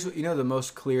 so here's what, the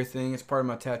most clear thing. It's part of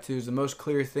my tattoos. The most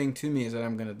clear thing to me is that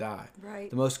I'm going to die.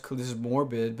 Right. This is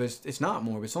morbid, but it's not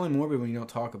morbid. It's only morbid when you don't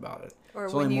talk about it. Or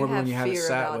it's when only you morbid have when you haven't fear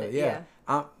sat about with it.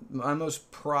 Yeah. My most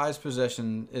prized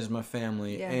possession is my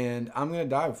family, and I'm going to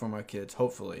die before my kids,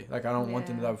 hopefully. Like, I don't want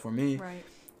them to die before me. Right.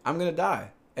 I'm going to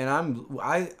die. And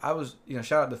I was,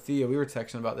 shout out to Thea. We were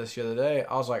texting about this the other day.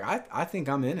 I was like, I think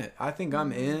I'm in it. I think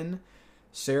I'm in.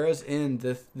 Sarah's in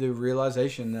the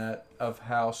realization of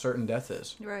how certain death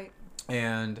is. Right.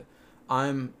 And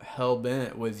I'm hell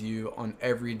bent with you on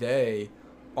every day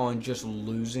on just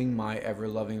losing my ever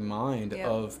loving mind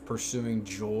of pursuing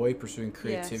joy, pursuing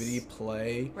creativity,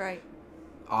 play, right,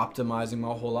 optimizing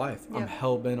my whole life. I'm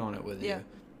hell bent on it with you.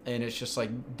 And it's just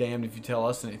like, damned if you tell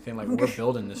us anything. Like, we're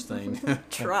building this thing.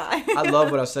 Try. I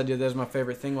love what I said the other day. That's my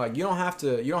favorite thing. Like, you don't have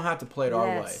to play it our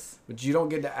way, but you don't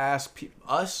get to ask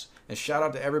us. And shout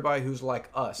out to everybody who's like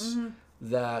us.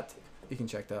 That you can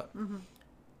check that.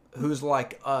 Who's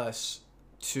like us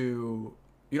to.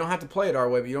 You don't have to play it our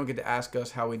way, but you don't get to ask us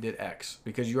how we did X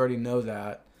because you already know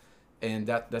that, and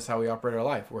that's how we operate our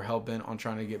life. We're hell bent on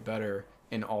trying to get better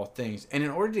in all things, and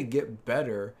in order to get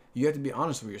better, you have to be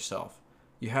honest with yourself.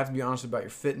 You have to be honest about your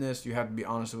fitness. You have to be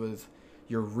honest with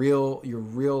your real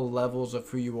levels of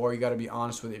who you are. You got to be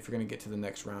honest with it if you're going to get to the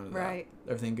next round of that. Right.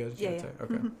 Everything good? Yeah.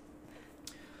 Okay.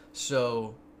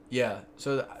 So,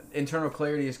 So internal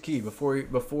clarity is key. Before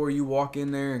you walk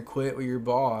in there and quit with your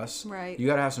boss, right, you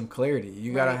got to have some clarity.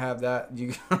 You got to have that.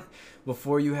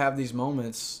 Before you have these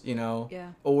moments,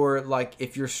 or like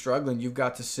if you're struggling, you've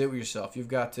got to sit with yourself. You've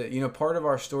got to, part of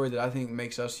our story that I think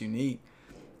makes us unique.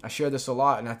 I share this a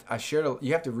lot, and I share.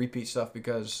 You have to repeat stuff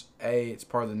because it's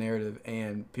part of the narrative,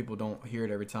 and people don't hear it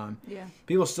every time. Yeah.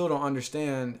 People still don't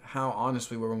understand how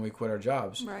honest we were when we quit our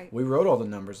jobs. Right. We wrote all the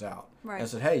numbers out. Right. And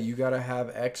said, hey, you got to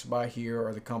have X by here,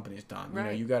 or the company's done.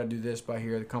 Right. You got to do this by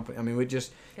here, the company. I mean, we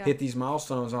just hit these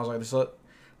milestones, and I was like, just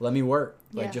let me work.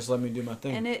 Like, just let me do my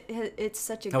thing. And it's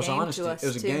such a game to us. It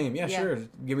was a game. Yeah, sure.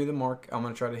 Give me the mark. I'm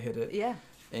gonna try to hit it. Yeah.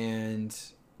 And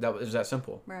that was that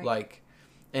simple. Right. Like.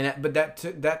 But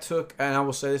that took, and I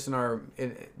will say this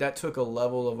that took a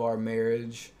level of our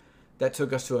marriage, that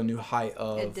took us to a new height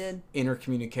of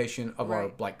intercommunication of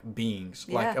our beings,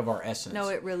 like of our essence. No,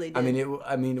 it really did.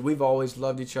 I mean, we've always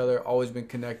loved each other, always been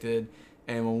connected,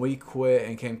 and when we quit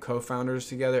and became co-founders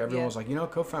together, everyone was like,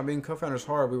 being co-founders is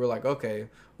hard. We were like, okay,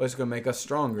 what's going to make us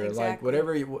stronger? Exactly.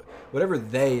 Like whatever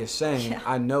they is saying,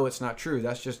 I know it's not true.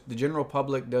 That's just the general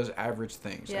public does average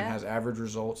things and has average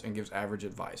results and gives average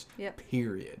advice.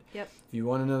 Period. Yep. If you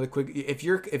want another quick, if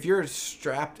you're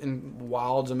strapped in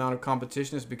Wild's amount of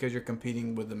competition, it's because you're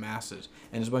competing with the masses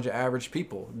and there's a bunch of average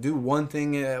people. Do one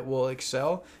thing that will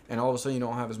excel, and all of a sudden you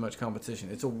don't have as much competition.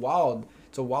 It's a wild.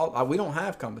 We don't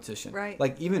have competition. Right.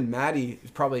 Like, even Maddie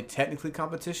is probably technically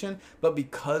competition, but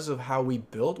because of how we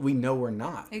built, we know we're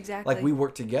not. Exactly. Like, we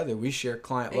work together. We share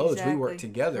client loads. We work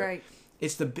together. Right.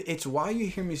 It's why you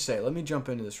hear me say, let me jump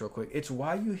into this real quick. It's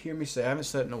why you hear me say, I haven't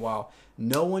said it in a while,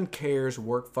 no one cares,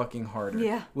 work fucking harder.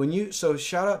 Yeah. So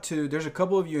shout out to, there's a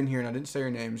couple of you in here, and I didn't say your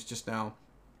names just now.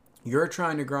 You're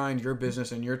trying to grind your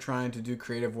business, and you're trying to do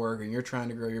creative work, and you're trying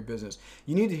to grow your business.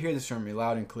 You need to hear this from me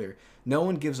loud and clear. No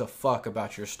one gives a fuck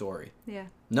about your story. Yeah.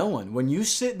 No one. When you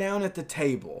sit down at the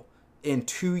table in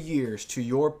 2 years to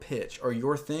your pitch or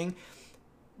your thing,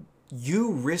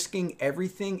 you risking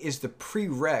everything is the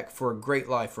prereq for a great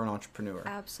life for an entrepreneur.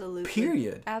 Absolutely.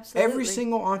 Period. Absolutely. Every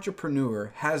single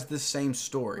entrepreneur has the same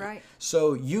story. Right.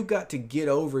 So you got to get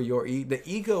over the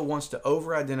ego wants to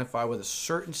over-identify with a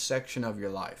certain section of your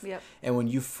life. Yep. And when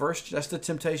you that's the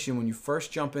temptation. When you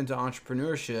first jump into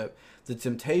entrepreneurship, the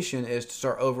temptation is to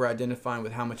start over-identifying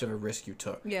with how much of a risk you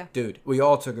took. Yeah. Dude, we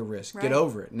all took a risk. Right. Get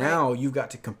over it. Now you've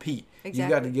got to compete. Exactly. You've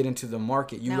got to get into the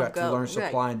market. You've got to learn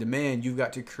supply right. and demand. You've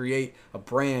got to create a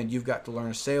brand. You've got to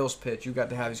learn a sales pitch. You've got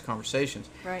to have these conversations.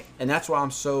 Right. And that's why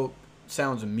I'm so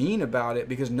sounds mean about it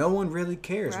because no one really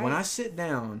cares. Right. When I sit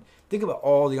down, think about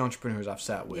all the entrepreneurs I've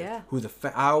sat with. Yeah. Who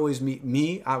I always meet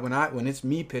when it's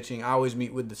me pitching, I always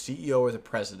meet with the CEO or the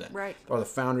president, Right. or the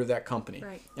founder of that company.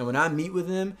 Right. And when I meet with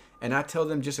them and I tell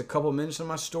them just a couple minutes of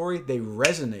my story, they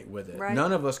resonate with it. Right.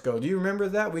 None of us go, "Do you remember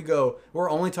that?" We go, "We're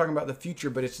only talking about the future,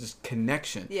 but it's this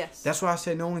connection." Yes. That's why I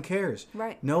say no one cares.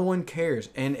 Right. No one cares,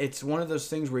 and it's one of those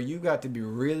things where you got to be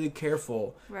really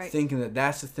careful, Right. thinking that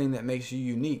that's the thing that makes you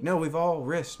unique. No, we've all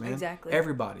risked, man. Exactly.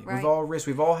 Everybody, Right. we've all risked.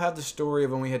 We've all had the story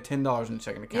of when we had $10 in the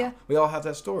checking account. Yeah. We all have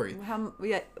that story.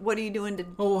 What are you doing to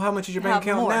Oh, well, how much is your bank have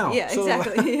account more? now? Yeah, So,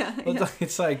 exactly. Yeah, yeah.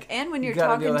 It's like, And when you're you gotta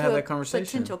talking be able to have to that a conversation.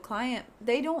 potential client,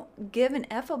 they don't give an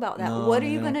F about that. No, What are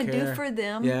you they don't going to do care. for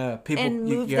them? Yeah, people. and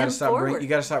You move gotta them stop forward? you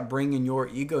gotta stop bringing your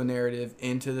ego narrative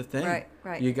into the thing. Right,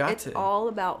 right. You got it's to. all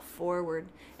about forward.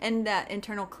 And that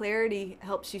internal clarity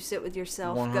helps you sit with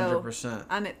yourself. 100%. Go,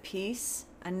 I'm at peace.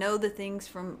 I know the things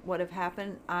from what have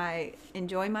happened. I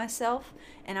enjoy myself.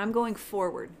 And I'm going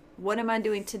forward. What am I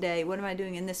doing today? What am I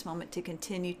doing in this moment to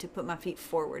continue to put my feet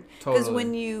forward? Because Totally.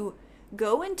 when you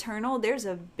go internal, there's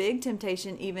a big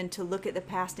temptation even to look at the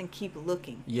past and keep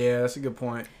looking. Yeah, that's a good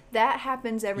point. That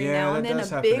happens every Yeah, now and that then.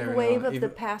 does A happen big every wave now of and- the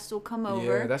even- past will come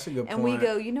over. Yeah, that's a good And point. we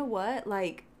go, you know what?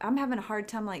 Like, I'm having a hard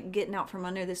time, like, getting out from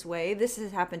under this wave. This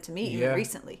has happened to me even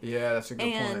recently. Yeah, that's a good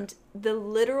And point. the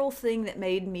literal thing that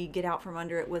made me get out from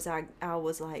under it was I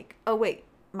was like, oh, wait.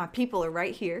 My people are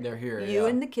right here. They're here, You yeah.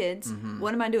 and the kids. Mhm.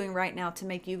 What am I doing right now to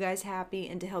make you guys happy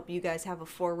and to help you guys have a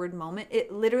forward moment?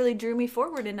 It literally drew me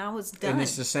forward, and I was done. And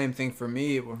it's the same thing for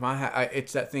me with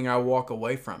it's that thing I walk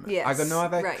away from it. Yes, I go, no,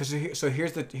 I've right. because so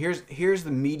here's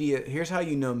the media. Here's how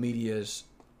you know media is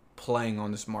playing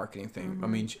on this marketing thing. I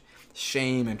mean,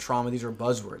 shame and trauma. These are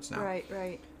buzzwords now. Right,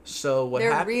 right. So what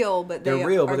They're happened? real, but They're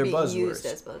real, but are they're being buzzwords. used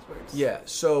as buzzwords. Yeah.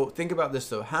 So think about this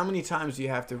though. How many times do you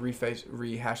have to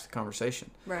rehash the conversation?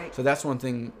 Right. So that's one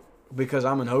thing, because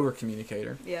I'm an over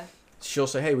communicator. Yeah. She'll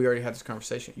say, "Hey, we already had this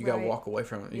conversation. You gotta Right. walk away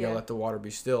from it. You Yeah. gotta let the water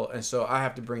be still." And so I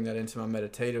have to bring that into my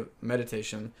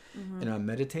meditation in my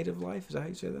meditative life. Is that how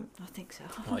you say that? I think so.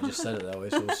 Oh, I just said it that way,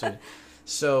 so we'll see.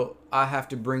 So I have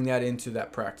to bring that into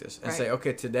that practice and say, Right.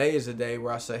 okay, today is a day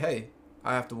where I say, "Hey,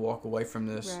 I have to walk away from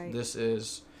this. Right. This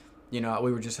is, we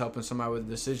were just helping somebody with a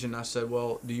decision. I said,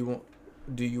 well, do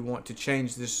you want to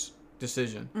change this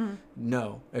decision?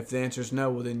 No. If the answer is no,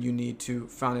 well, then you need to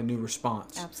find a new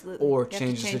response. Absolutely. Or You have to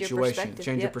change the change your situation. perspective.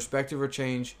 Change your Yep. perspective or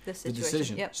change The the situation.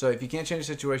 decision. Yep. So if you can't change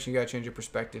the situation, you got to change your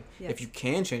perspective. Yes. If you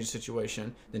can change the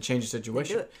situation, then change the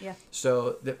situation. Do it. Yeah.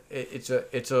 So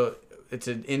it's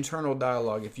an internal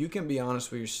dialogue. If you can be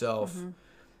honest with yourself,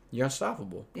 you're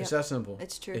unstoppable. Yep. It's that simple.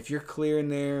 It's true. If you're clear in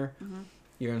there,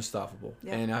 you're unstoppable.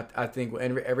 Yep. And I think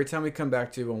every time we come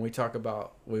back to, when we've talked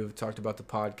about the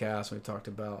podcast, we've talked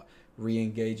about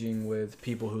re-engaging with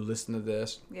people who listen to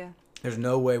this. Yeah. There's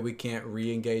no way we can't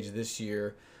re-engage this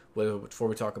year before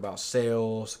we talk about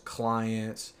sales,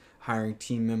 clients, hiring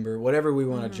team member, whatever we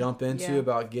want to jump into Yeah.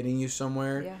 about getting you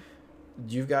somewhere. Yeah.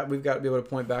 We've got to be able to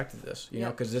point back to this, you know,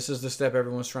 Yep. because this is the step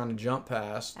everyone's trying to jump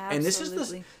past. And this is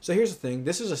Absolutely. so here's the thing.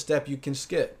 This is a step you can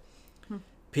skip.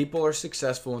 People are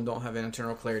successful and don't have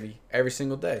internal clarity every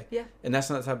single day. Yeah. And that's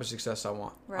not the type of success I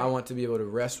want. Right. I want to be able to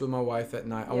rest with my wife at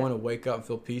night. I Yeah. want to wake up and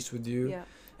feel peace with you. Yeah.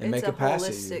 And It's make a a pass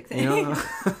at holistic you. You know?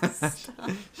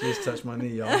 thing. She just touched my knee,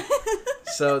 y'all.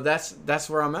 So that's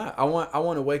where I'm at. I want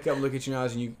to wake up and look at you in your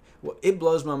eyes, and you. Well, it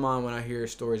blows my mind when I hear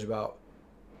stories about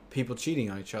people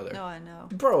cheating on each other. No, I know.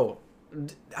 Bro,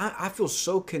 I feel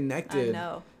so I connected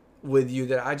know. with you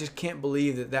that I just can't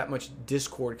believe that much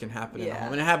discord can happen in a Yeah.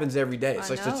 home. And it happens every day. It's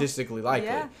I like know. statistically likely.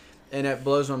 Yeah. And it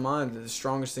blows my mind that the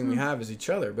strongest thing we have is each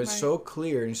other. But it's Right. so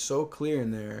clear and so clear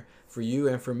in there for you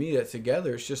and for me that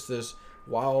together it's just this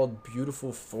wild,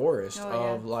 beautiful forest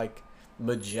of like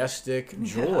majestic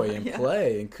joy and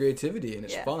play and creativity, and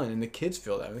it's fun, and the kids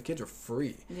feel that, and the kids are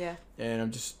free. Yeah. And I'm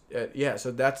just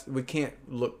so we can't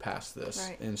look past this.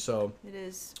 Right. And so It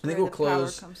is. I think where we'll the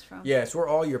close. Power comes from. Yeah, it's where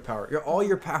all your power. All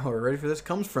your power. Ready for this?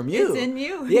 Comes from you. It's in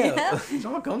you. Yeah, it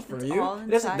all comes from It's you. all It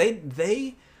doesn't. inside.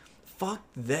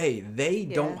 They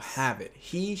don't Yes. have it.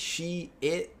 He, she,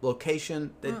 it,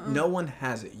 location. No one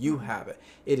has it. You have it.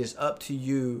 It is up to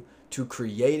you to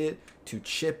create it, to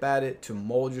chip at it, to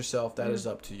mold yourself. That is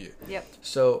up to you. Yep.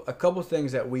 So a couple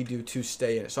things that we do to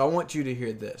stay in it. So I want you to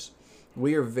hear this.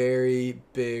 We are very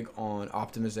big on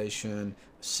optimization,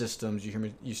 systems. You hear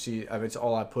me? You see, it's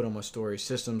all I put on my story.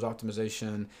 Systems,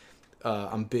 optimization.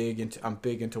 I'm big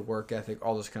into work ethic,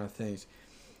 all those kind of things.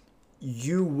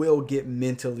 You will get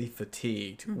mentally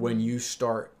fatigued when you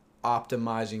start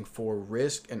optimizing for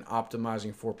risk and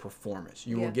optimizing for performance.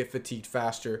 You will get fatigued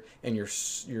faster, and your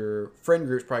friend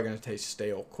group's probably going to taste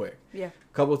stale quick. Yeah.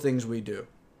 A couple of things we do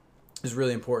is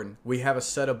really important. We have a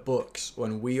set of books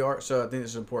when we are, so I think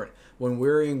this is important. When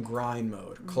we're in grind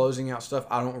mode, closing out stuff,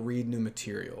 I don't read new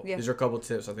material. These are a couple of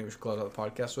tips I think we should close out the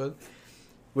podcast with.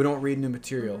 We don't read new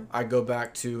material. I go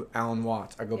back to Alan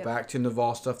Watts. I go back to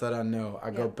Naval stuff that I know. I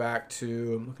go back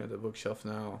to, I'm looking at the bookshelf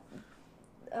now.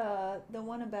 The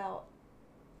one about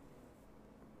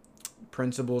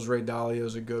Principles, Ray Dalio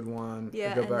is a good one.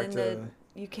 Yeah, I go and back then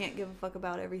to You Can't Give a Fuck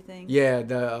About Everything. Yeah,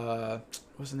 the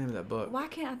what's the name of that book? Why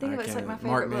can't I think of it? It's like my favorite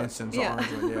Mark book. Manson's the orange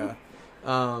one,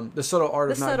 yeah. The Subtle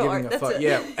Art of Not Giving a Fuck. It.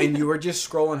 Yeah, and you were just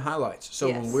scrolling highlights. So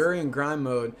Yes. when we're in grind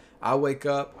mode, I wake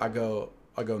up, I go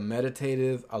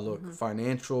meditative, I look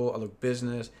financial, I look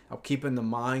business, I'm keeping the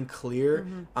mind clear,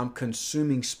 I'm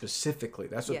consuming specifically.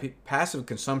 That's what passive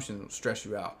consumption will stress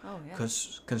you out. Oh, yeah.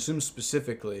 Consume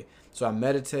specifically. So I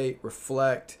meditate,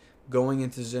 reflect, going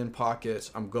into Zen pockets,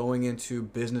 I'm going into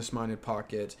business-minded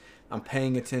pockets, I'm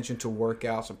paying attention to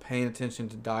workouts, I'm paying attention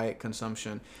to diet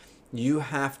consumption. You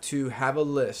have to have a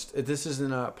list. This is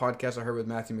in a podcast I heard with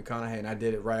Matthew McConaughey, and I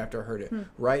did it right after I heard it.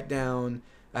 Write down,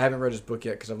 I haven't read his book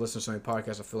yet because I've listened to so many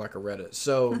podcasts, I feel like I read it.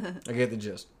 So I get the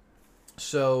gist.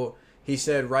 So he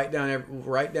said, write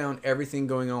down everything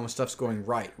going on when stuff's going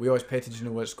right. We always pay attention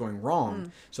to what's going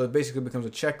wrong. So it basically becomes a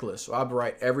checklist. So I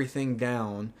write everything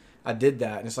down. I did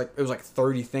that, and it was like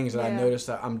 30 things that I noticed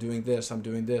that I'm doing this, I'm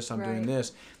doing this, I'm doing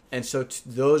this. And so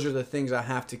those are the things I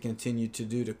have to continue to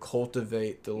do to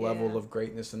cultivate the level of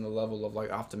greatness and the level of like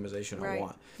optimization I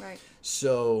want. Right.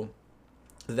 So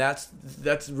that's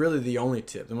really the only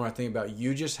tip. The more I think about it,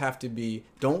 you just have to be,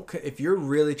 if you're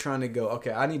really trying to go,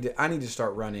 okay, I need to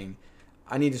start running,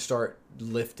 I need to start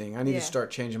lifting, I need to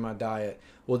start changing my diet.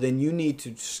 Well, then you need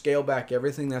to scale back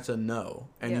everything that's a no,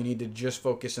 and you need to just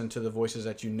focus into the voices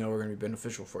that you know are going to be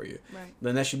beneficial for you. Right.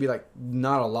 Then that should be like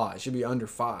not a lot. It should be under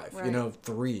 5,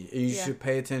 3. You should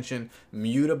pay attention,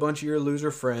 mute a bunch of your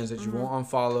loser friends that you won't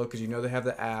unfollow because you know they have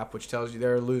the app which tells you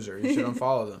they're a loser. You should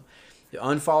unfollow them. You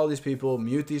unfollow these people,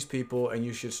 mute these people, and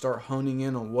you should start honing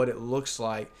in on what it looks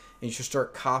like, and you should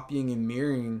start copying and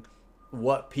mirroring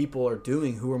what people are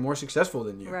doing who are more successful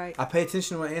than you. Right. I pay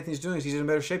attention to what Anthony's doing because he's in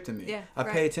better shape than me. Yeah, I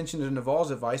pay attention to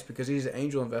Naval's advice because he's an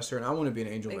angel investor and I want to be an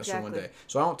angel investor one day.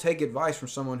 So I don't take advice from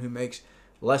someone who makes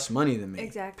less money than me.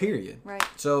 Exactly. Period. Right.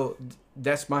 So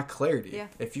that's my clarity. Yeah.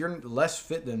 If you're less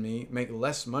fit than me, make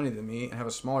less money than me, and have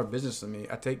a smaller business than me,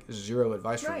 I take zero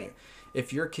advice from you.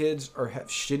 If your kids have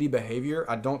shitty behavior,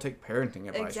 I don't take parenting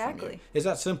advice from you. It's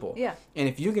that simple. Yeah. And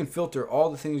if you can filter all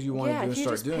the things you want to do and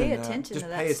start doing that, just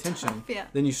pay attention,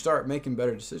 then you start making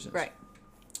better decisions. Right.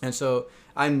 And so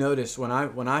I notice when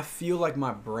I feel like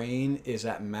my brain is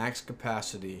at max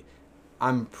capacity,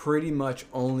 I'm pretty much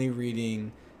only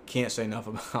reading, can't say enough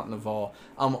about Naval,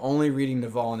 I'm only reading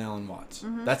Naval and Alan Watts.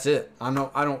 That's it. I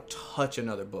don't touch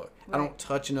another book. I don't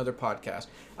touch another podcast.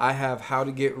 I have How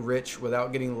to Get Rich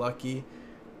Without Getting Lucky.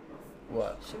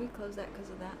 What? Should we close that because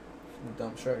of that? The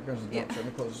dump shirt. Here comes the dump shirt. Let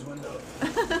me close this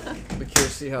window. Be curious to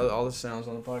see how all this sounds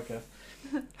on the podcast.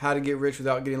 How to Get Rich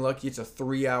Without Getting Lucky. It's a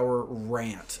 3-hour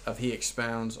rant he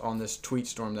expounds on this tweet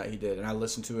storm that he did, and I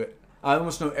listened to it. I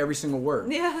almost know every single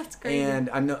word. Yeah, that's crazy. And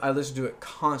I listen to it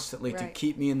constantly to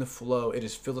keep me in the flow. It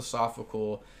is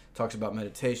philosophical. Talks about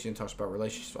meditation, talks about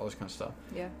relationships, all this kind of stuff.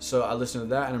 Yeah. So I listen to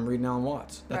that, and I'm reading Alan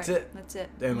Watts. That's it. That's it.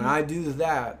 And when I do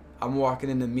that, I'm walking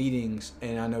into meetings,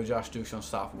 and I know Josh Duke's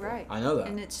unstoppable. Right. I know that.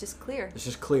 And it's just clear. It's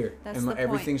just clear. That's and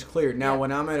everything's clear. Now,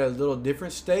 when I'm at a little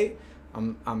different state,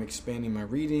 I'm expanding my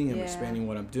reading. I'm expanding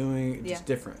what I'm doing. It's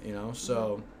different,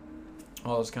 So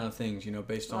all those kind of things,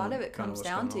 based on a lot of it comes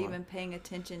down to even paying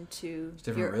attention to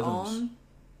your rhythms. Own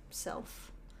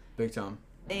self. Big time.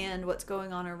 And what's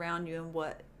going on around you and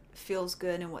what feels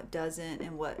good and what doesn't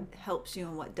and what helps you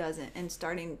and what doesn't, and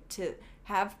starting to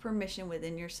have permission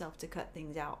within yourself to cut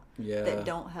things out that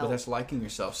don't help. But that's liking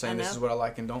yourself, saying this is what I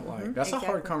like and don't like. That's a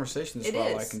hard conversation. This is what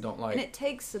I like and don't like. And it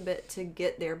takes a bit to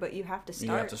get there, but you have to start.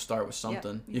 You have to start with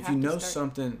something. If you know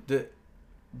something that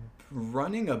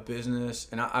running a business,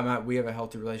 and we have a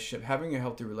healthy relationship. Having a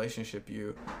healthy relationship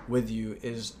with you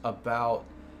is about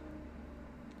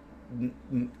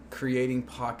creating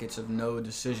pockets of no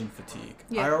decision fatigue.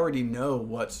 I already know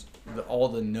what's all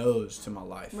the no's to my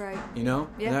life. Right. And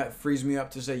that frees me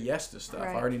up to say yes to stuff.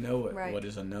 I already know what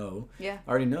is a no. Yeah. I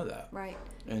already know that. Right.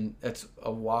 And that's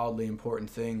a wildly important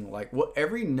thing. Like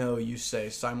every no you say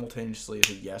simultaneously is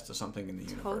a yes to something in the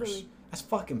universe. Totally. That's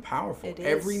fucking powerful. It is.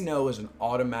 Every no is an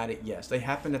automatic yes. They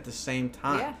happen at the same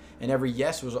time. Yeah. And every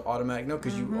yes was an automatic no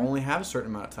because you only have a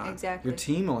certain amount of time. Exactly. Your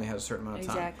team only has a certain amount of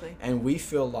time. Exactly. And we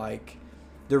feel like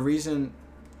the reason,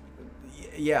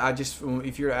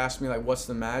 if you were to ask me, like, what's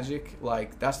the magic?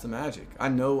 Like, that's the magic. I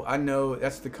know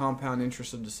that's the compound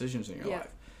interest of decisions in your life.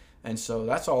 And so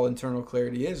that's all internal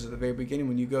clarity is at the very beginning.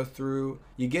 When you get through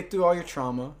all your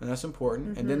trauma, and that's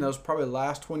important. And then those probably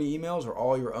last 20 emails are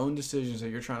all your own decisions that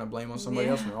you're trying to blame on somebody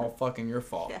else, and they're all fucking your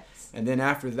fault. Yes. And then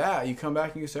after that, you come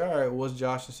back and you say, all right, what's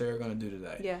Josh and Sarah going to do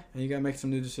today? Yeah. And you got to make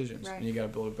some new decisions. Right. And you got to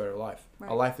build a better life.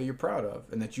 Right. A life that you're proud of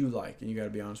and that you like. And you got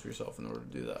to be honest with yourself in order to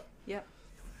do that. Yep.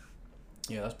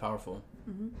 Yeah, that's powerful.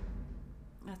 Mm-hmm.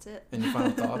 That's it. Any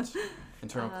final thoughts?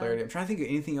 Internal clarity. I'm trying to think of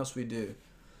anything else we do.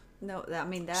 No, I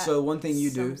mean that. So one thing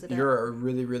you do, you're up. a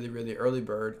really, really, really early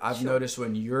bird. I've noticed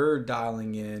when you're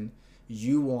dialing in,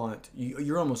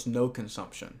 you're almost no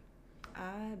consumption.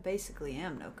 I basically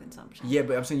am no consumption. Yeah,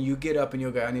 but I'm saying you get up and you'll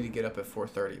go, I need to get up at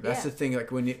 4:30. That's the thing.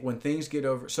 Like when things get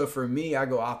over. So for me, I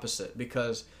go opposite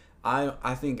because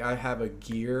I think I have a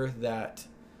gear that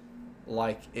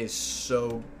like is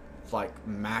so like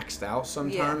maxed out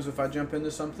sometimes if I jump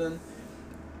into something.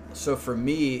 So for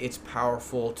me, it's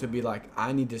powerful to be like,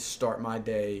 I need to start my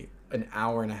day an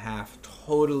hour and a half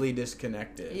totally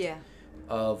disconnected. Yeah.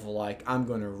 Of like, I'm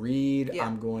going to read,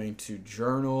 I'm going to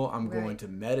journal, I'm going to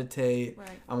meditate,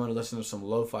 I'm going to listen to some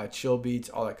lo-fi chill beats,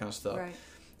 all that kind of stuff. Right.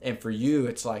 And for you,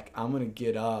 it's like, I'm going to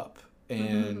get up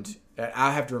and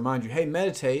I have to remind you, hey,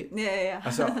 meditate. Yeah.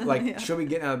 So like, she'll be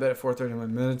getting out of bed at 4:30. I'm like,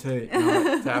 meditate. And I'm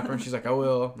like, tap her, and she's like, I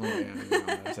will. I'm like, yeah,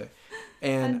 meditate.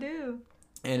 And, I do.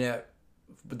 And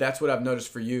but that's what I've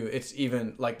noticed for you. It's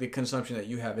even like the consumption that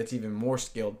you have, it's even more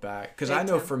scaled back. Because I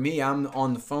know for me, I'm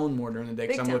on the phone more during the day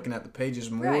because I'm looking at the pages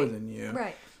more than you.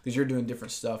 Right. Because you're doing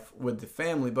different stuff with the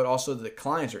family, but also the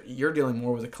clients you're dealing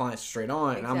more with the clients straight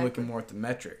on, and I'm looking more at the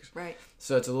metrics. Right.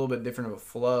 So it's a little bit different of a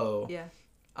flow. Yeah.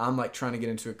 I'm like trying to get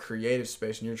into a creative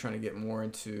space, and you're trying to get more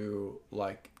into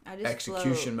like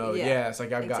execution mode. Yeah, it's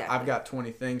like I've got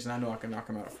 20 things, and I know I can knock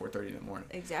them out at 4:30 in the morning.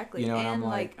 Exactly. You know, and I'm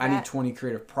like I need 20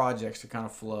 creative projects to kind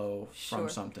of flow from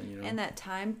something. You know, and that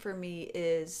time for me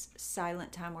is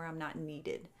silent time where I'm not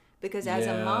needed. Because as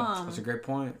a mom, that's a great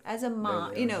point. As a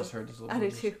mom, you know, I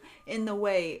do too. In the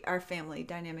way our family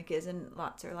dynamic is, and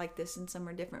lots are like this, and some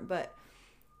are different. But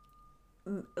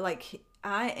like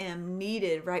I am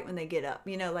needed right when they get up.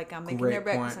 You know, like I'm making their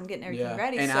breakfast, I'm getting everything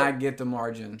ready. And I get the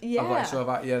margin. Yeah. Like, so if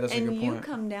that's a good point. And you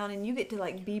come down and you get to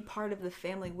like be part of the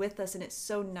family with us, and it's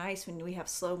so nice when we have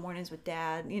slow mornings with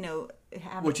Dad. You know,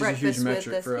 have which breakfast is a huge metric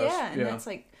with us. for us. Yeah, and that's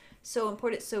like so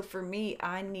important. So for me,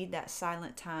 I need that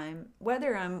silent time,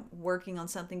 whether I'm working on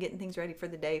something, getting things ready for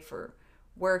the day for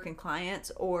work and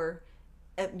clients, or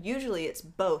usually it's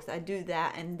both. I do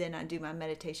that, and then I do my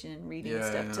meditation and reading and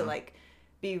stuff to like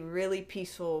be really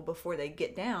peaceful before they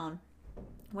get down.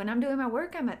 When I'm doing my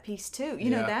work, I'm at peace too. You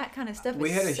know, that kind of stuff.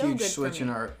 We had a huge switch in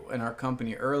our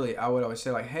company early. I would always say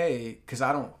like, hey, because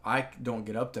I don't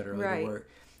get up that early to work,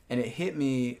 and it hit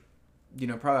me. You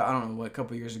know, probably, I don't know, a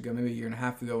couple of years ago, maybe a year and a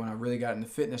half ago when I really got into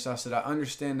fitness, I said, I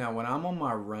understand now when I'm on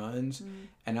my runs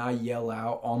and I yell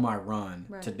out on my run,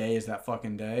 today is that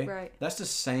fucking day. That's the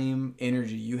same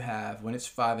energy you have when it's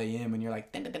 5 a.m. and you're like,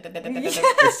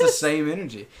 it's the same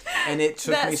energy. And it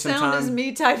took me some time. That sound is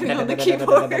me typing on the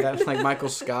keyboard. Like Michael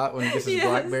Scott when he gets his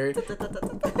BlackBerry.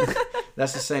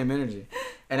 That's the same energy.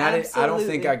 And I don't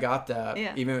think I got that.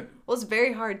 Yeah. Even well, it's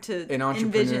very hard to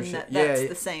envision that's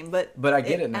the same, but I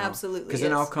get it now. Absolutely, because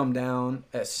then I'll come down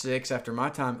at 6 after my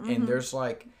time, and there's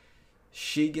like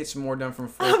she gets more done from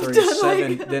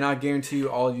 4:37 than I guarantee you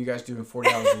all of you guys do in 40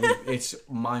 hours a week. It's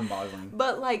mind-boggling.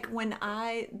 But like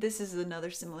this is another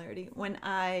similarity. When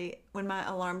my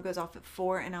alarm goes off at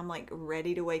 4 and I'm like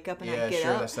ready to wake up and I get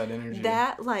up, that's that energy.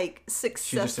 That like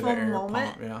successful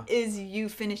moment is you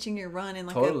finishing your run in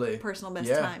like a personal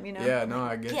best time. You know? Yeah, no,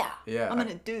 I get. Yeah, I'm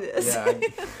gonna do this. Yeah,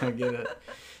 I get it.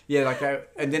 Yeah, like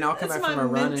and then I'll come back from a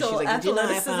run, and she's like, "Did you know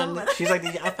I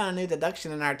found a new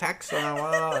deduction in our tax?" And I'm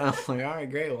like, "All right,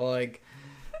 great. Well, like,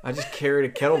 I just carried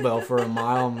a kettlebell for a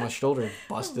mile, and my shoulder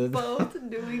busted." Both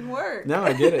doing work. No,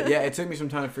 I get it. Yeah, it took me some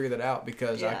time to figure that out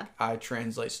because I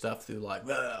translate stuff through like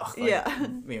you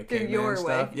know, through your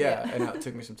stuff. way. Yeah, and it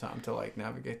took me some time to like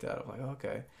navigate that. I'm like,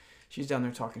 okay. She's down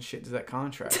there talking shit to that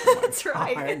contract. Like, that's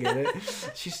right. I get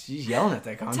it. She's yelling at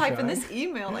that contract. Typing this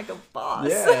email like a boss.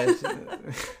 Yeah,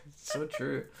 it's so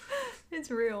true. It's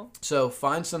real. So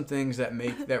find some things that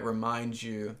remind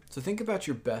you. So think about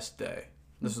your best day.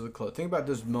 This is the quote. Think about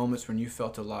those moments when you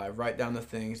felt alive. Write down the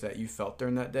things that you felt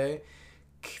during that day.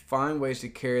 find ways to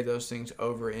carry those things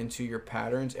over into your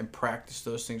patterns and practice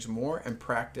those things more and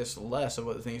practice less of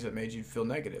what the things that made you feel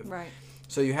negative. Right.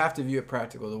 So you have to view it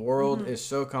practical. The world is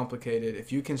so complicated.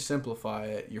 If you can simplify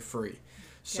it, you're free.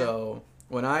 So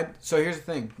so here's the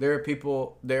thing. There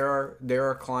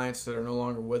are clients that are no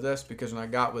longer with us because when I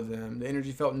got with them, the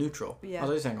energy felt neutral. Yeah. I was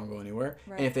like, this ain't gonna go anywhere.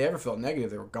 Right. And if they ever felt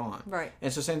negative, they were gone. Right. And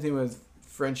it's the same thing with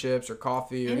friendships or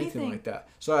coffee or anything like that.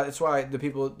 So that's why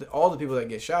all the people that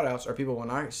get shout outs are people when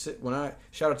I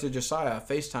shout out to Josiah, I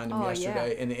FaceTimed him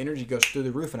yesterday and the energy goes through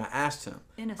the roof and I asked him.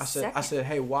 I said,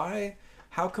 hey,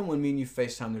 how come when me and you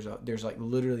FaceTime there's like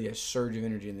literally a surge of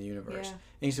energy in the universe? Yeah.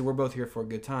 And he said, we're both here for a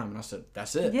good time. And I said,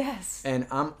 that's it. Yes. And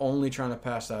I'm only trying to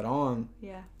pass that on.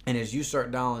 Yeah. And as you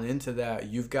start dialing into that,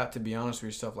 you've got to be honest with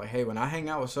yourself. Like, hey, when I hang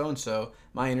out with so-and-so,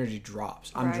 my energy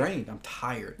drops. I'm drained. I'm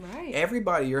tired. Right.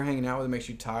 Everybody you're hanging out with makes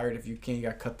you tired. If you can't, you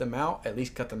got to cut them out. At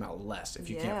least cut them out less if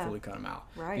you can't fully cut them out.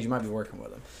 Right. Because you might be working with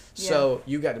them. Yeah. So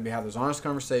you got to have those honest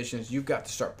conversations. You've got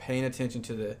to start paying attention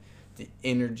to the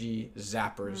energy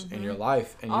zappers in your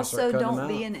life, and you start cutting them out. Also,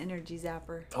 don't be an energy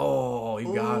zapper. Oh,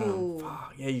 you got them.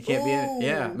 Yeah, you can't be in.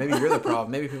 Yeah, maybe you're the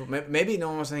problem. Maybe no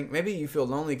one was saying. Maybe you feel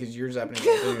lonely because you're zapping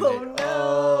energy.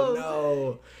 Oh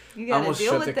no! You gotta almost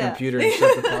deal shut with the that. Computer and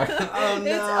shut the podcast.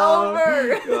 It's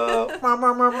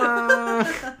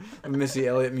over. Missy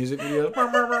Elliott music videos.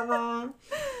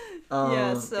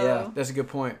 Yeah, that's a good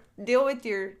point. Deal with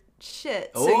your shit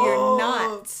so you're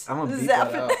not. I'm gonna beat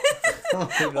that out.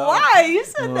 Why? You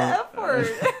said the F word.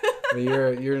 But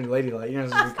you're a ladylike. You're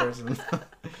not a person.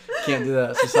 Can't do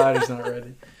that. Society's not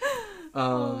ready.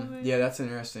 Yeah, that's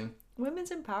interesting.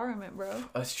 Women's empowerment, bro.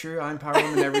 That's true. I empower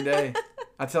women every day.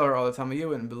 I tell her all the time, you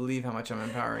wouldn't believe how much I'm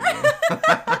empowering you.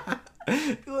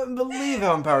 You wouldn't believe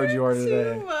how empowered you are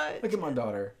today. Too much. Look at my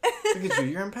daughter. Look at you.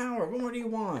 You're empowered. What more do you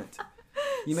want?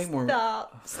 You make more.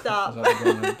 Stop.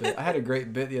 I had a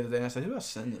great bit the other day, and I said, "Who do I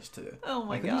send this to?" Oh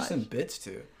my god! Who do you send bits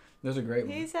to? Those are great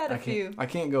ones. He's had a few. I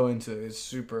can't go into it. It's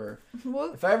super.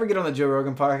 If I ever get on the Joe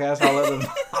Rogan podcast,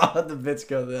 I'll let the bits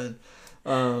go then.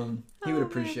 He would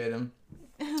appreciate them.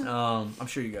 I'm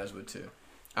sure you guys would too.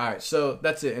 All right, so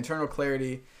that's it. Internal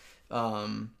clarity.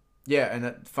 And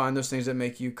find those things that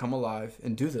make you come alive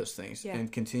and do those things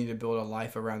and continue to build a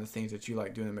life around the things that you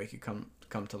like doing that make you come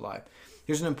to life.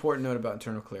 Here's an important note about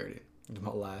internal clarity.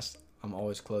 I'm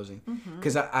always closing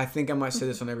because I think I might say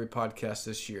this on every podcast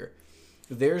this year.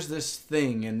 There's this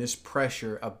thing and this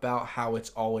pressure about how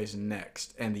it's always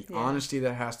next, and the honesty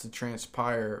that has to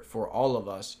transpire for all of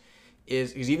us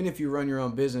is because even if you run your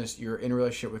own business, you're in a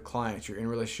relationship with clients, you're in a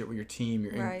relationship with your team,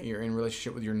 you're in a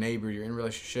relationship with your neighbor, you're in a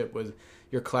relationship with,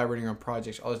 you're collaborating on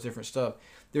projects, all this different stuff.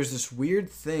 There's this weird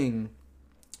thing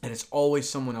that it's always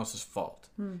someone else's fault.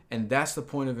 And that's the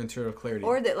point of internal clarity.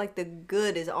 Or that like the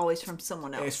good is always from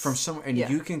someone else. It's from someone, and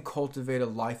you can cultivate a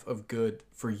life of good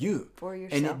for you. For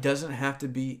yourself. And it doesn't have to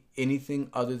be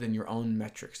anything other than your own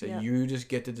metrics, that you just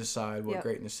get to decide what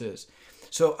greatness is.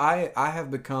 So I have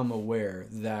become aware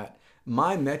that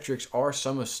my metrics are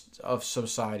some of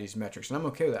society's metrics, and I'm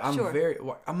okay with that.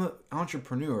 I'm an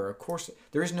entrepreneur. Of course,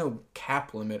 there is no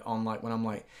cap limit on like when I'm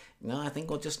like, no, I think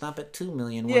we'll just stop at 2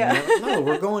 million. No,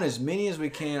 we're going as many as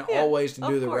we can, always to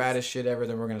do the raddest shit ever.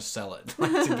 Then we're gonna sell it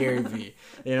like to Gary Vee,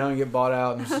 and get bought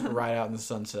out and just ride out in the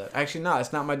sunset. Actually, no,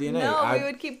 it's not my DNA. No, we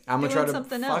would keep. I'm gonna try to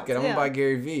fuck else. it. I'm gonna buy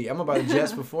Gary Vee. I'm gonna buy the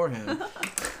jets before him.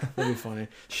 That'd be funny.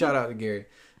 Shout out to Gary.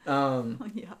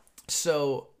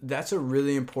 So that's a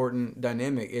really important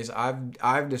dynamic. Is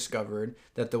I've discovered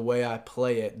that the way I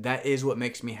play it, that is what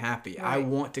makes me happy. Right. I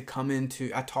want to come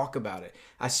into. I talk about it.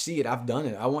 I see it. I've done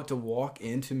it. I want to walk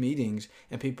into meetings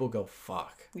and people go,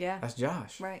 "Fuck, yeah, that's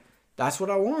Josh." Right. That's what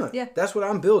I want. Yeah. That's what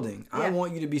I'm building. Yeah. I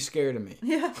want you to be scared of me.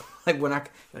 Yeah. Like when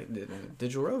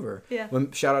Digital Rover. Yeah.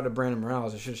 Shout out to Brandon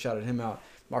Morales. I should have shouted him out.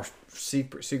 Our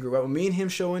secret. When me and him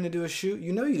show in to do a shoot,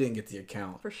 you didn't get the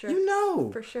account. For sure.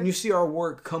 For sure. When you see our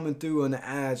work coming through on the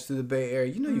ads through the Bay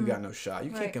Area, you got no shot.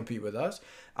 You can't compete with us.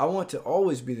 I want to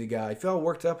always be the guy. If y'all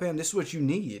worked up him, this is what you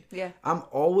need. Yeah. I'm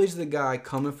always the guy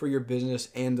coming for your business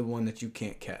and the one that you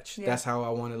can't catch. Yeah. That's how I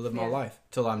want to live my life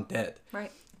till I'm dead.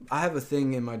 Right. I have a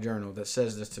thing in my journal that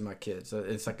says this to my kids.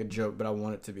 It's like a joke, but I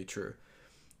want it to be true.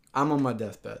 I'm on my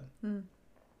deathbed.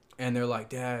 And they're like,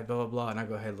 Dad, blah, blah, blah. And I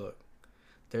go, hey, look.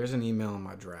 There's an email in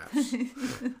my drafts.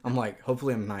 I'm like,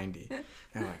 hopefully I'm 90. And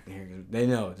I'm like, here, they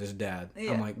know this is Dad.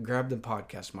 Yeah. I'm like, grab the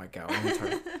podcast mic out.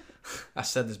 I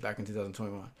said this back in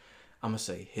 2021. I'm gonna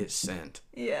say hit send.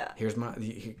 Yeah. Here's my.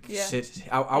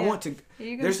 I want to.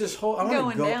 There's this whole. I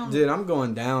want to go down. Dude, I'm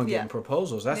going down getting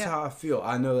proposals. That's how I feel.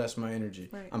 I know that's my energy.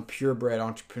 Right. I'm purebred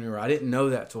entrepreneur. I didn't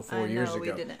know that till 4 years ago.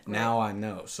 We didn't. Now I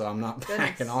know, so I'm not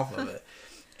backing off of it.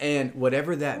 And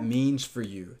whatever that means for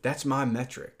you, that's my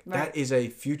metric. Right. That is a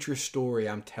future story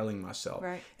I'm telling myself.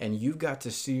 Right. And you've got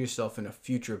to see yourself in a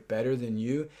future better than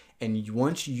you. And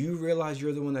once you realize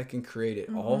you're the one that can create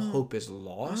it, all hope is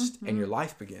lost and your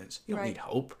life begins. You don't need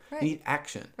hope. Right. You need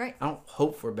action. Right. I don't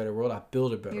hope for a better world. I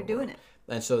build a better world. You're doing it.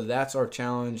 And so that's our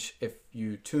challenge. If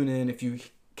you tune in, if you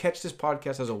catch this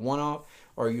podcast as a one-off,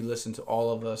 or you listen to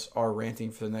all of us are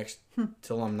ranting for the next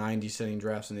till I'm 90 sending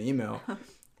drafts in the email,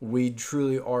 we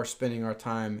truly are spending our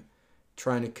time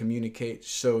trying to communicate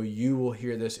so you will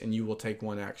hear this and you will take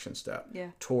one action step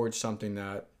towards something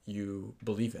that you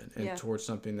believe in and towards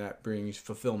something that brings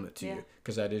fulfillment to you,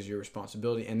 because that is your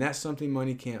responsibility, and that's something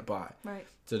money can't buy. Right.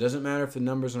 So it doesn't matter if the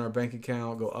numbers in our bank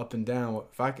account go up and down.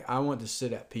 If I want to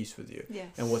sit at peace with you. Yes.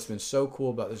 And what's been so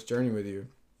cool about this journey with you,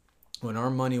 when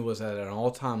our money was at an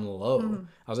all-time low,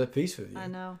 I was at peace with you. I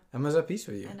know. I was at peace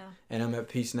with you. I know. And I'm at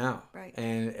peace now. Right.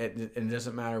 And it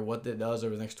doesn't matter what it does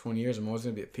over the next 20 years. I'm always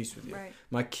going to be at peace with you. Right.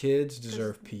 My kids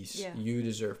deserve peace. Yeah. You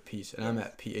deserve peace. And I'm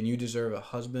at peace. And you deserve a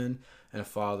husband and a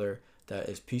father that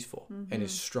is peaceful and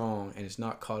is strong and is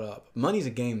not caught up. Money's a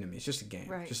game to me. It's just a game.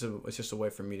 Right. It's just a way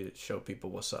for me to show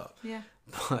people what's up. Yeah.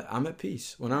 But I'm at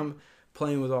peace. When I'm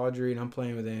playing with Audrey and I'm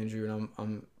playing with Andrew and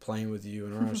I'm playing with you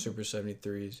and we're on our Super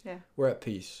 73s, we're at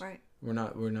peace. Right. We're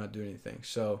not doing anything.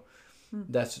 So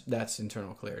that's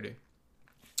internal clarity.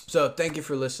 So thank you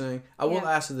for listening. I will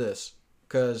ask this,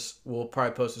 because we'll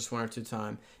probably post this 1 or 2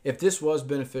 times. If this was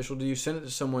beneficial to you, send it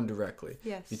to someone directly.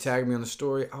 Yes. If you tag me on the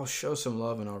story, I'll show some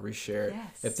love and I'll reshare it.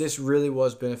 Yes. If this really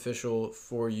was beneficial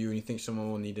for you and you think someone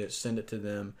will need it, send it to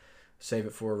them. Save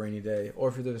it for a rainy day. Or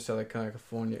if you're in Southern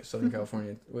California,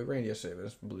 it rained yesterday, but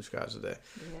it's blue skies today.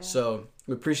 Yeah. So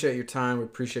we appreciate your time. We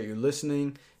appreciate you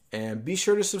listening. And be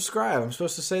sure to subscribe. I'm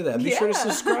supposed to say that. Be sure to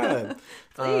subscribe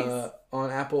on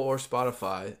Apple or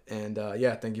Spotify. And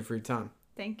thank you for your time.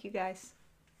 Thank you, guys.